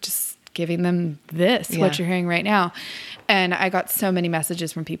and just giving them what you're hearing right now. And I got so many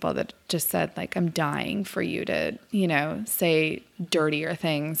messages from people that just said, like, I'm dying for you to, say dirtier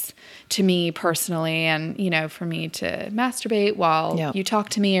things to me personally, and, for me to masturbate while you talk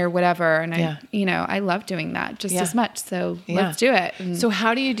to me or whatever. And I love doing that just as much. So let's do it. And so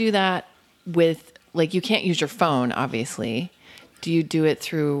how do you do that with, like, you can't use your phone, obviously. Do you do it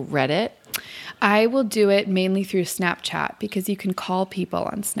through Reddit? I will do it mainly through Snapchat because you can call people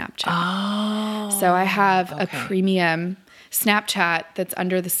on Snapchat. Oh. So I have a premium Snapchat that's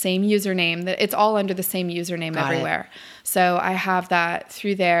under the same username. That it's all under the same username everywhere. So I have that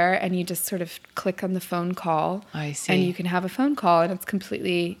through there, and you just sort of click on the phone call. I see. And you can have a phone call, and it's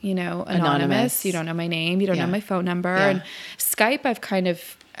completely, anonymous. You don't know my name. You don't know my phone number. Yeah. And Skype,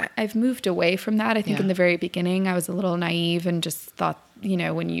 I've moved away from that. I think in the very beginning, I was a little naive and just thought,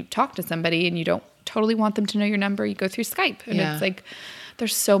 when you talk to somebody and you don't totally want them to know your number, you go through Skype. And it's like,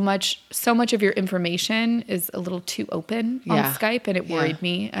 there's so much of your information is a little too open on Skype, and it worried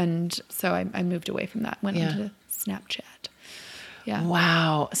me. And so I moved away from that, went into Snapchat. Yeah.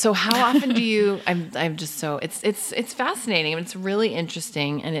 Wow. So how often do you, I'm just so, it's fascinating, and it's really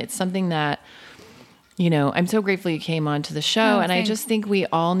interesting. And it's something that, I'm so grateful you came on to the show. And thanks. I just think we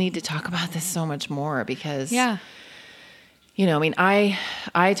all need to talk about this so much more because,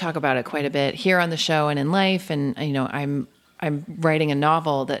 I talk about it quite a bit here on the show and in life. And, I'm writing a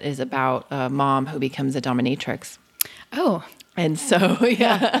novel that is about a mom who becomes a dominatrix. Oh. And so,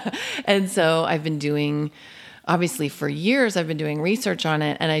 And so I've been doing, obviously for years, I've been doing research on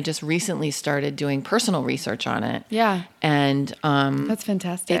it. And I just recently started doing personal research on it. Yeah. And that's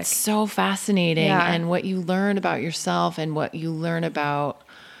fantastic. It's so fascinating. Yeah. And what you learn about yourself and what you learn about,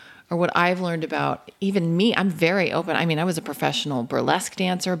 or what I've learned about even me, I'm very open. I mean, I was a professional burlesque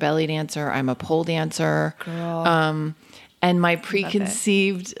dancer, belly dancer. I'm a pole dancer. Girl. And my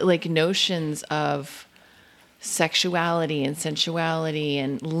preconceived notions of sexuality and sensuality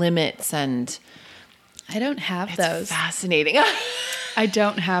and limits, and I don't have those. Fascinating. I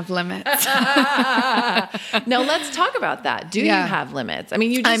don't have limits. Now let's talk about that. Do you have limits? I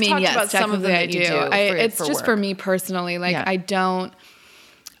mean, you just talked about some of them that you do. It's just work. For me personally. I don't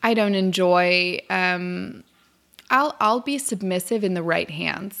enjoy. I'll be submissive in the right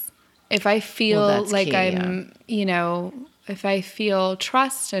hands. If I feel I'm, if I feel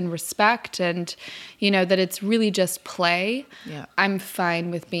trust and respect and, that it's really just play, I'm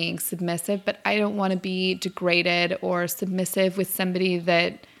fine with being submissive, but I don't want to be degraded or submissive with somebody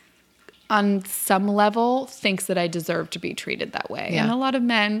that on some level thinks that I deserve to be treated that way. Yeah. And a lot of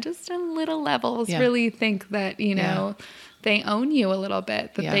men just on little levels really think that, they own you a little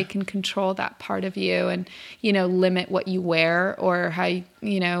bit, that they can control that part of you and, limit what you wear or how,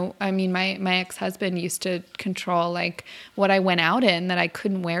 my ex-husband used to control what I went out in, that I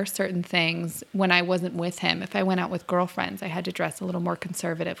couldn't wear certain things when I wasn't with him. If I went out with girlfriends, I had to dress a little more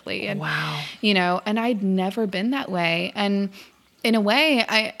conservatively. And, and I'd never been that way. And in a way,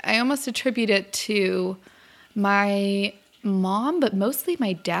 I almost attribute it to my mom, but mostly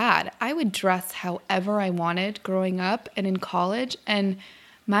my dad. I would dress however I wanted growing up and in college. And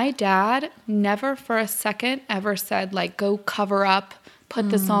my dad never for a second ever said, go cover up, put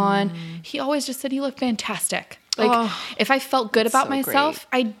this on. He always just said, you look fantastic. If I felt good about myself,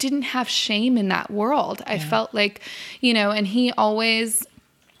 I didn't have shame in that world. I felt and he always,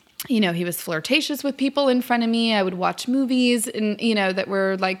 he was flirtatious with people in front of me. I would watch movies and, that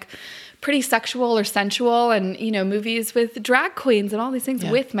were pretty sexual or sensual and, movies with drag queens and all these things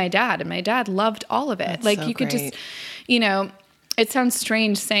with my dad. And my dad loved all of it. That's you could just, it sounds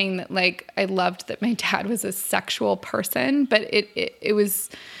strange saying that I loved that my dad was a sexual person, but it was...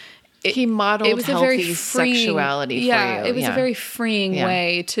 he modeled healthy sexuality for you. Yeah, it was a very freeing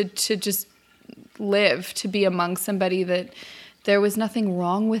way to just live, to be among somebody that... there was nothing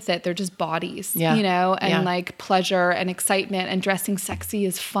wrong with it. They're just bodies, and pleasure and excitement, and dressing sexy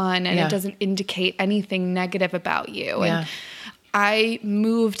is fun, and it doesn't indicate anything negative about you. And I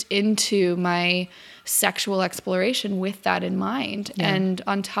moved into my sexual exploration with that in mind. And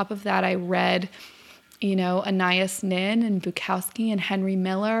on top of that, I read Anais Nin and Bukowski and Henry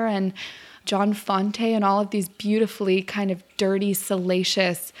Miller and John Fonte and all of these beautifully kind of dirty,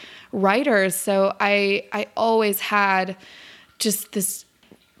 salacious writers. So I always had just this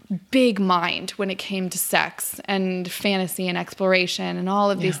big mind when it came to sex and fantasy and exploration and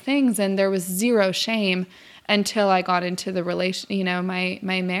all of these things. And there was zero shame until I got into the relation, my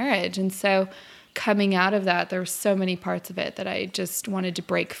marriage. And so coming out of that, there were so many parts of it that I just wanted to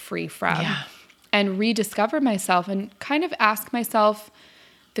break free from and rediscover myself and kind of ask myself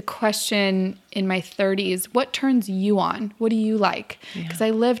the question in my 30s, what turns you on? What do you like? Because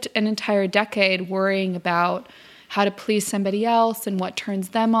I lived an entire decade worrying about how to please somebody else and what turns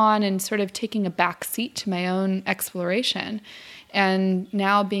them on and sort of taking a back seat to my own exploration. And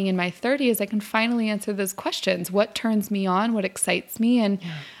now being in my 30s, I can finally answer those questions. What turns me on? What excites me? And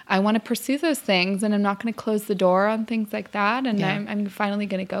I want to pursue those things, and I'm not going to close the door on things like that. And I'm finally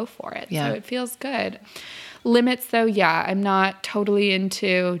going to go for it. So it feels good. Limits, though, I'm not totally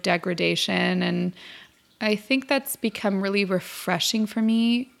into degradation. And I think that's become really refreshing for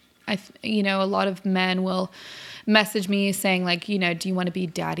me. A lot of men will message me saying like, do you want to be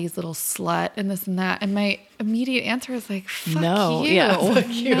daddy's little slut and this and that? And my immediate answer is like, fuck no. you. Yeah, fuck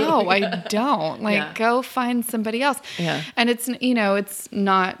you. No, I don't. Go find somebody else. Yeah. And it's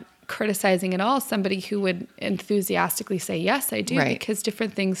not criticizing at all somebody who would enthusiastically say, yes, I do, because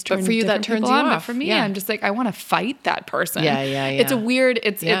different things turn for you, that turns you on. off. But for me, I'm just like, I want to fight that person. Yeah. It's a weird,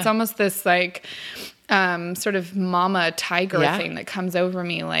 it's almost this like, sort of mama tiger thing that comes over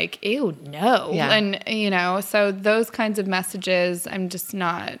me like, ew, no. Yeah. And, so those kinds of messages I'm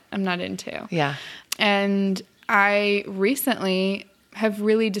not into. Yeah. And I recently have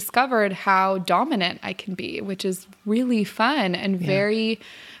really discovered how dominant I can be, which is really fun and very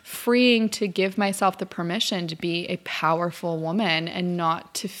freeing to give myself the permission to be a powerful woman and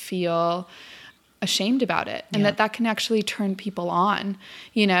not to feel ashamed about it, and that can actually turn people on,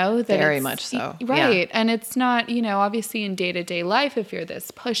 that very much so. Right. Yeah. And it's not, obviously in day-to-day life, if you're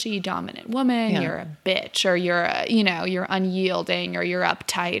this pushy, dominant woman, you're a bitch, or you're, you're unyielding, or you're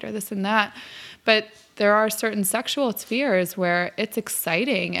uptight, or this and that. But there are certain sexual spheres where it's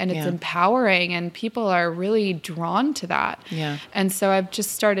exciting and it's empowering, and people are really drawn to that. Yeah. And so I've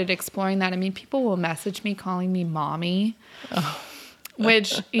just started exploring that. I mean, people will message me calling me mommy. Oh.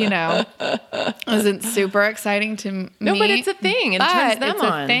 Which, isn't super exciting to me. No, but it's a thing. It turns them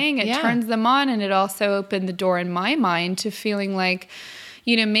on. It's a thing. It turns them on. And it also opened the door in my mind to feeling like,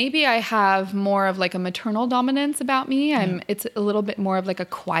 maybe I have more of like a maternal dominance about me. It's a little bit more of like a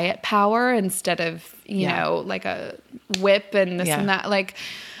quiet power instead of, like a whip and this and that. Like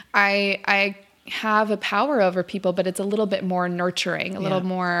I have a power over people, but it's a little bit more nurturing, a little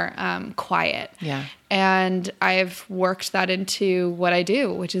more quiet. Yeah. And I've worked that into what I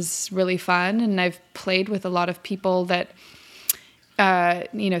do, which is really fun. And I've played with a lot of people that,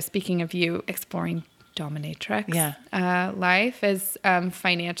 speaking of you exploring dominatrix life is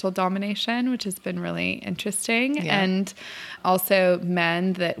financial domination, which has been really interesting. And also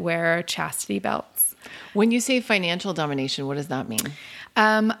men that wear chastity belts. When you say financial domination, what does that mean?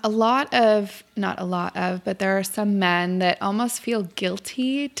 Not a lot of, but there are some men that almost feel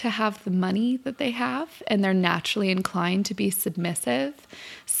guilty to have the money that they have, and they're naturally inclined to be submissive.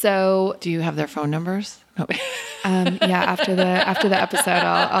 So, do you have their phone numbers? No. After the episode,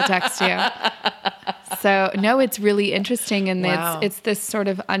 I'll text you. So no, it's really interesting, and it's this sort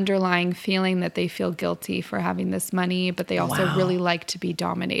of underlying feeling that they feel guilty for having this money, but they also really like to be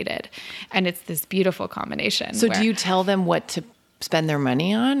dominated, and it's this beautiful combination. So, do you tell them what to spend their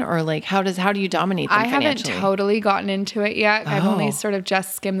money on, or like how do you dominate them financially? I haven't totally gotten into it yet. I've only sort of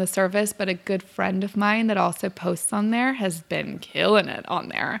just skimmed the surface, but a good friend of mine that also posts on there has been killing it on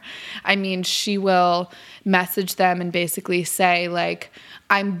there. I mean, she will message them and basically say like,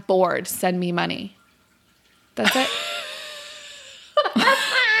 I'm bored, send me money. That's it.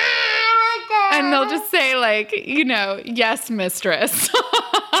 And they'll just say like, yes, mistress.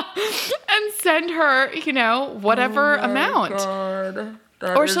 And send her, whatever amount. God.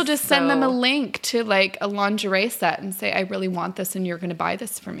 Or she'll just send them a link to like a lingerie set and say, I really want this and you're going to buy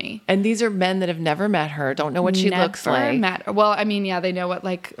this for me. And these are men that have never met her, don't know what she looks like. Met her. Well, I mean, they know what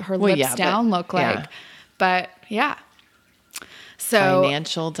like her lips down look like. Yeah. But So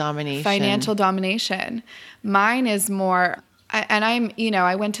financial domination. Mine is more... And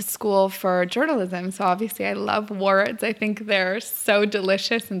I went to school for journalism, so obviously I love words. I think they're so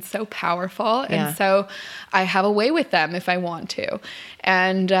delicious and so powerful. Yeah. And so I have a way with them if I want to.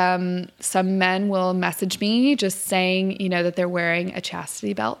 And some men will message me just saying, that they're wearing a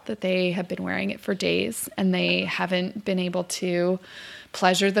chastity belt, that they have been wearing it for days and they haven't been able to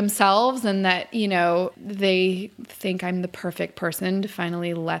pleasure themselves and that, you know, they think I'm the perfect person to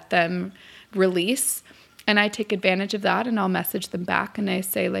finally let them release. And I take advantage of that and I'll message them back and I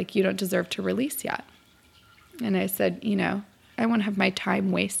say, like, you don't deserve to release yet. And I said, you know, I won't have my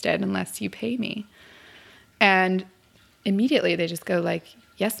time wasted unless you pay me. And immediately they just go like,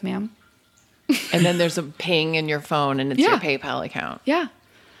 yes, ma'am. And then there's a ping in your phone and it's your PayPal account. Yeah.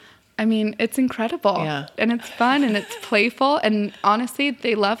 I mean, it's incredible. Yeah. And it's fun and it's playful. And honestly,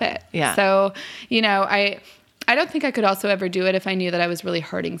 they love it. Yeah. So, you know, I don't think I could also ever do it if I knew that I was really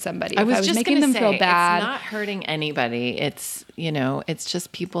hurting somebody. I was just making them feel bad. It's not hurting anybody. It's, you know, it's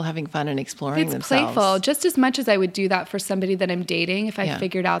just people having fun and exploring themselves. It's playful, just as much as I would do that for somebody that I'm dating. If I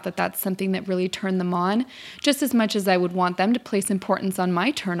figured out that that's something that really turned them on, just as much as I would want them to place importance on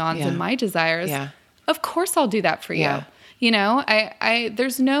my turn-ons and my desires. Yeah. Of course, I'll do that for you. Yeah. You know,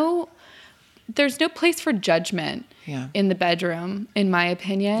 there's no place for judgment in the bedroom, in my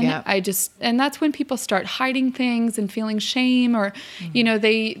opinion. Yeah. And that's when people start hiding things and feeling shame or, you know,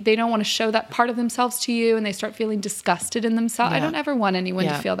 they don't want to show that part of themselves to you and they start feeling disgusted in themselves. Yeah. I don't ever want anyone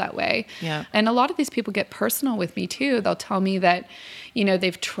to feel that way. Yeah. And a lot of these people get personal with me too. They'll tell me that, you know,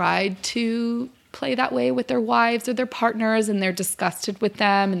 they've tried to play that way with their wives or their partners and they're disgusted with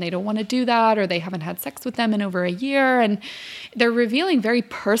them and they don't want to do that or they haven't had sex with them in over a year and they're revealing very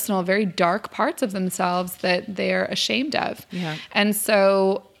personal, very dark parts of themselves that they're ashamed of. Yeah. And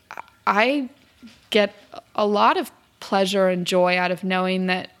so I get a lot of pleasure and joy out of knowing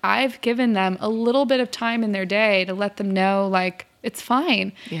that I've given them a little bit of time in their day to let them know like it's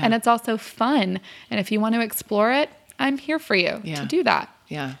fine and it's also fun. And if you want to explore it, I'm here for you to do that.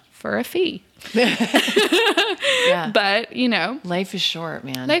 Yeah. For a fee. But, you know. Life is short,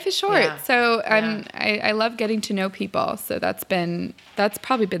 man. Life is short. Yeah. So I love getting to know people. So that's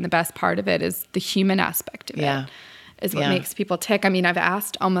probably been the best part of it is the human aspect of it. Is what makes people tick. I mean, I've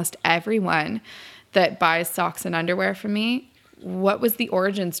asked almost everyone that buys socks and underwear from me, what was the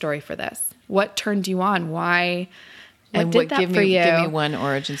origin story for this? What turned you on? Why? What did that for you? Give me one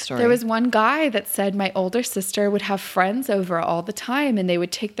origin story. There was one guy that said my older sister would have friends over all the time and they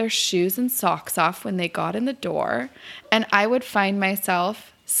would take their shoes and socks off when they got in the door and I would find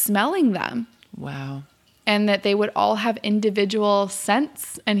myself smelling them. Wow. And that they would all have individual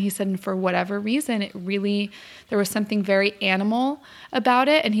scents. And he said, and for whatever reason, there was something very animal about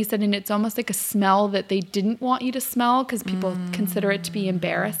it. And he said, and it's almost like a smell that they didn't want you to smell because people consider it to be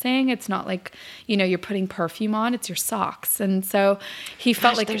embarrassing. It's not like, you know, you're putting perfume on, it's your socks. And so he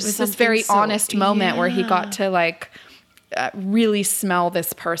felt like it was this very honest moment where he got to like really smell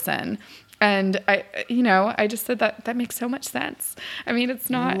this person. And I just said that makes so much sense. I mean, it's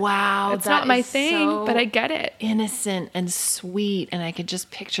not my thing, but I get it. Innocent and sweet. And I could just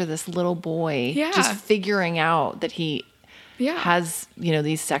picture this little boy just figuring out that he has, you know,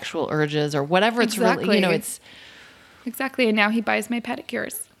 these sexual urges or whatever. It's really, you know, it's. Exactly. And now he buys my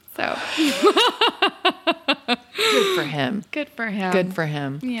pedicures. So. Good for him. Good for him. Good for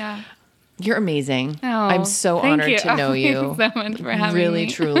him. Yeah. You're amazing. Oh, I'm so honored to know you. Thank you so much for having me. Really,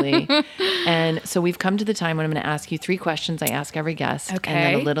 truly. truly. And so we've come to the time when I'm going to ask you 3 questions I ask every guest. Okay.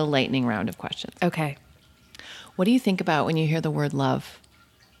 And then a little lightning round of questions. Okay. What do you think about when you hear the word love?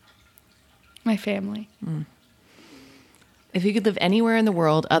 My family. If you could live anywhere in the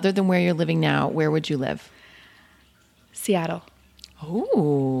world other than where you're living now, where would you live? Seattle.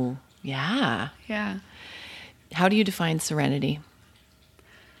 Oh, yeah. Yeah. How do you define serenity?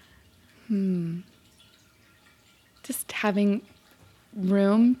 Just having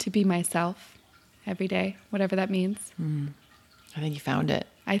room to be myself every day, whatever that means. I think you found it.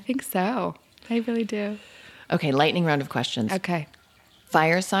 I think so. I really do. Okay, lightning round of questions. Okay.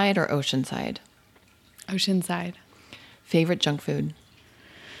 Fireside or oceanside? Oceanside. Favorite junk food?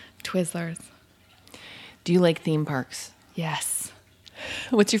 Twizzlers. Do you like theme parks? Yes.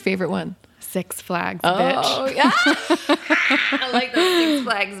 What's your favorite one? Six Flags, bitch. Oh, yeah. I like the Six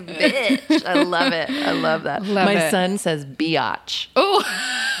Flags, bitch. I love it. I love that. My son says biatch. Oh.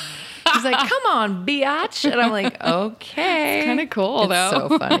 He's like, come on, biatch. And I'm like, okay. It's kind of cool, though. It's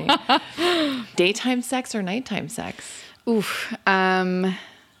so funny. Daytime sex or nighttime sex? Oof.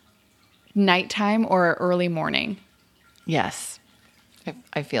 Nighttime or early morning. Yes.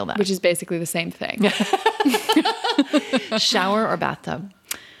 I feel that. Which is basically the same thing. Shower or bathtub?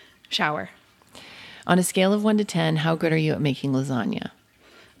 Shower. On a scale of 1 to 10, how good are you at making lasagna?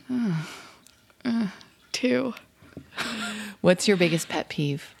 2. What's your biggest pet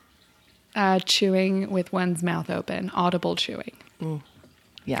peeve? Chewing with one's mouth open. Audible chewing. Ooh.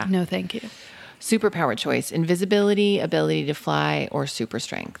 Yeah. No, thank you. Superpower choice. Invisibility, ability to fly, or super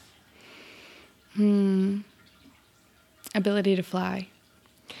strength? Ability to fly.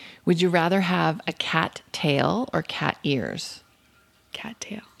 Would you rather have a cat tail or cat ears? Cat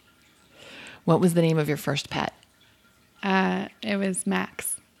tail. What was the name of your first pet? It was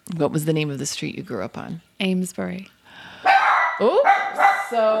Max. What was the name of the street you grew up on? Amesbury. Oh,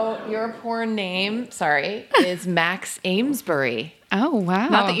 so your porn name, is Max Amesbury. Oh, wow.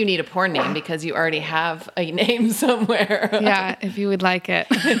 Not that you need a porn name because you already have a name somewhere. Yeah, if you would like it.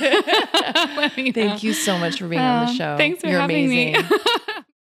 Let me know. Thank you so much for being on the show. Thanks for You're having amazing. me.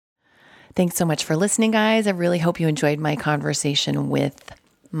 Thanks so much for listening, guys. I really hope you enjoyed my conversation with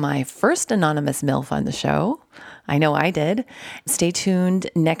my first anonymous MILF on the show. I know I did. Stay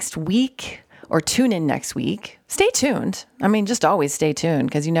tuned next week. Or tune in next week. Stay tuned. I mean, just always stay tuned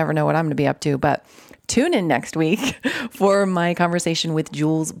because you never know what I'm going to be up to. But tune in next week for my conversation with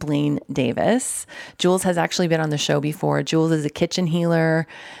Jules Blaine Davis. Jules has actually been on the show before. Jules is a kitchen healer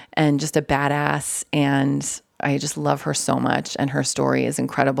and just a badass. And I just love her so much. And her story is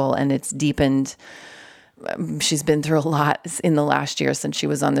incredible. And it's deepened. She's been through a lot in the last year since she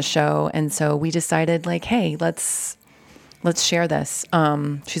was on the show. And so we decided hey, let's share this.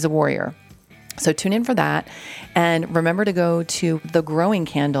 She's a warrior. So tune in for that. And remember to go to The Growing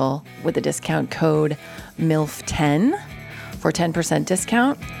Candle with the discount code MILF10 for 10%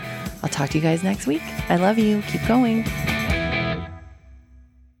 discount. I'll talk to you guys next week. I love you. Keep going.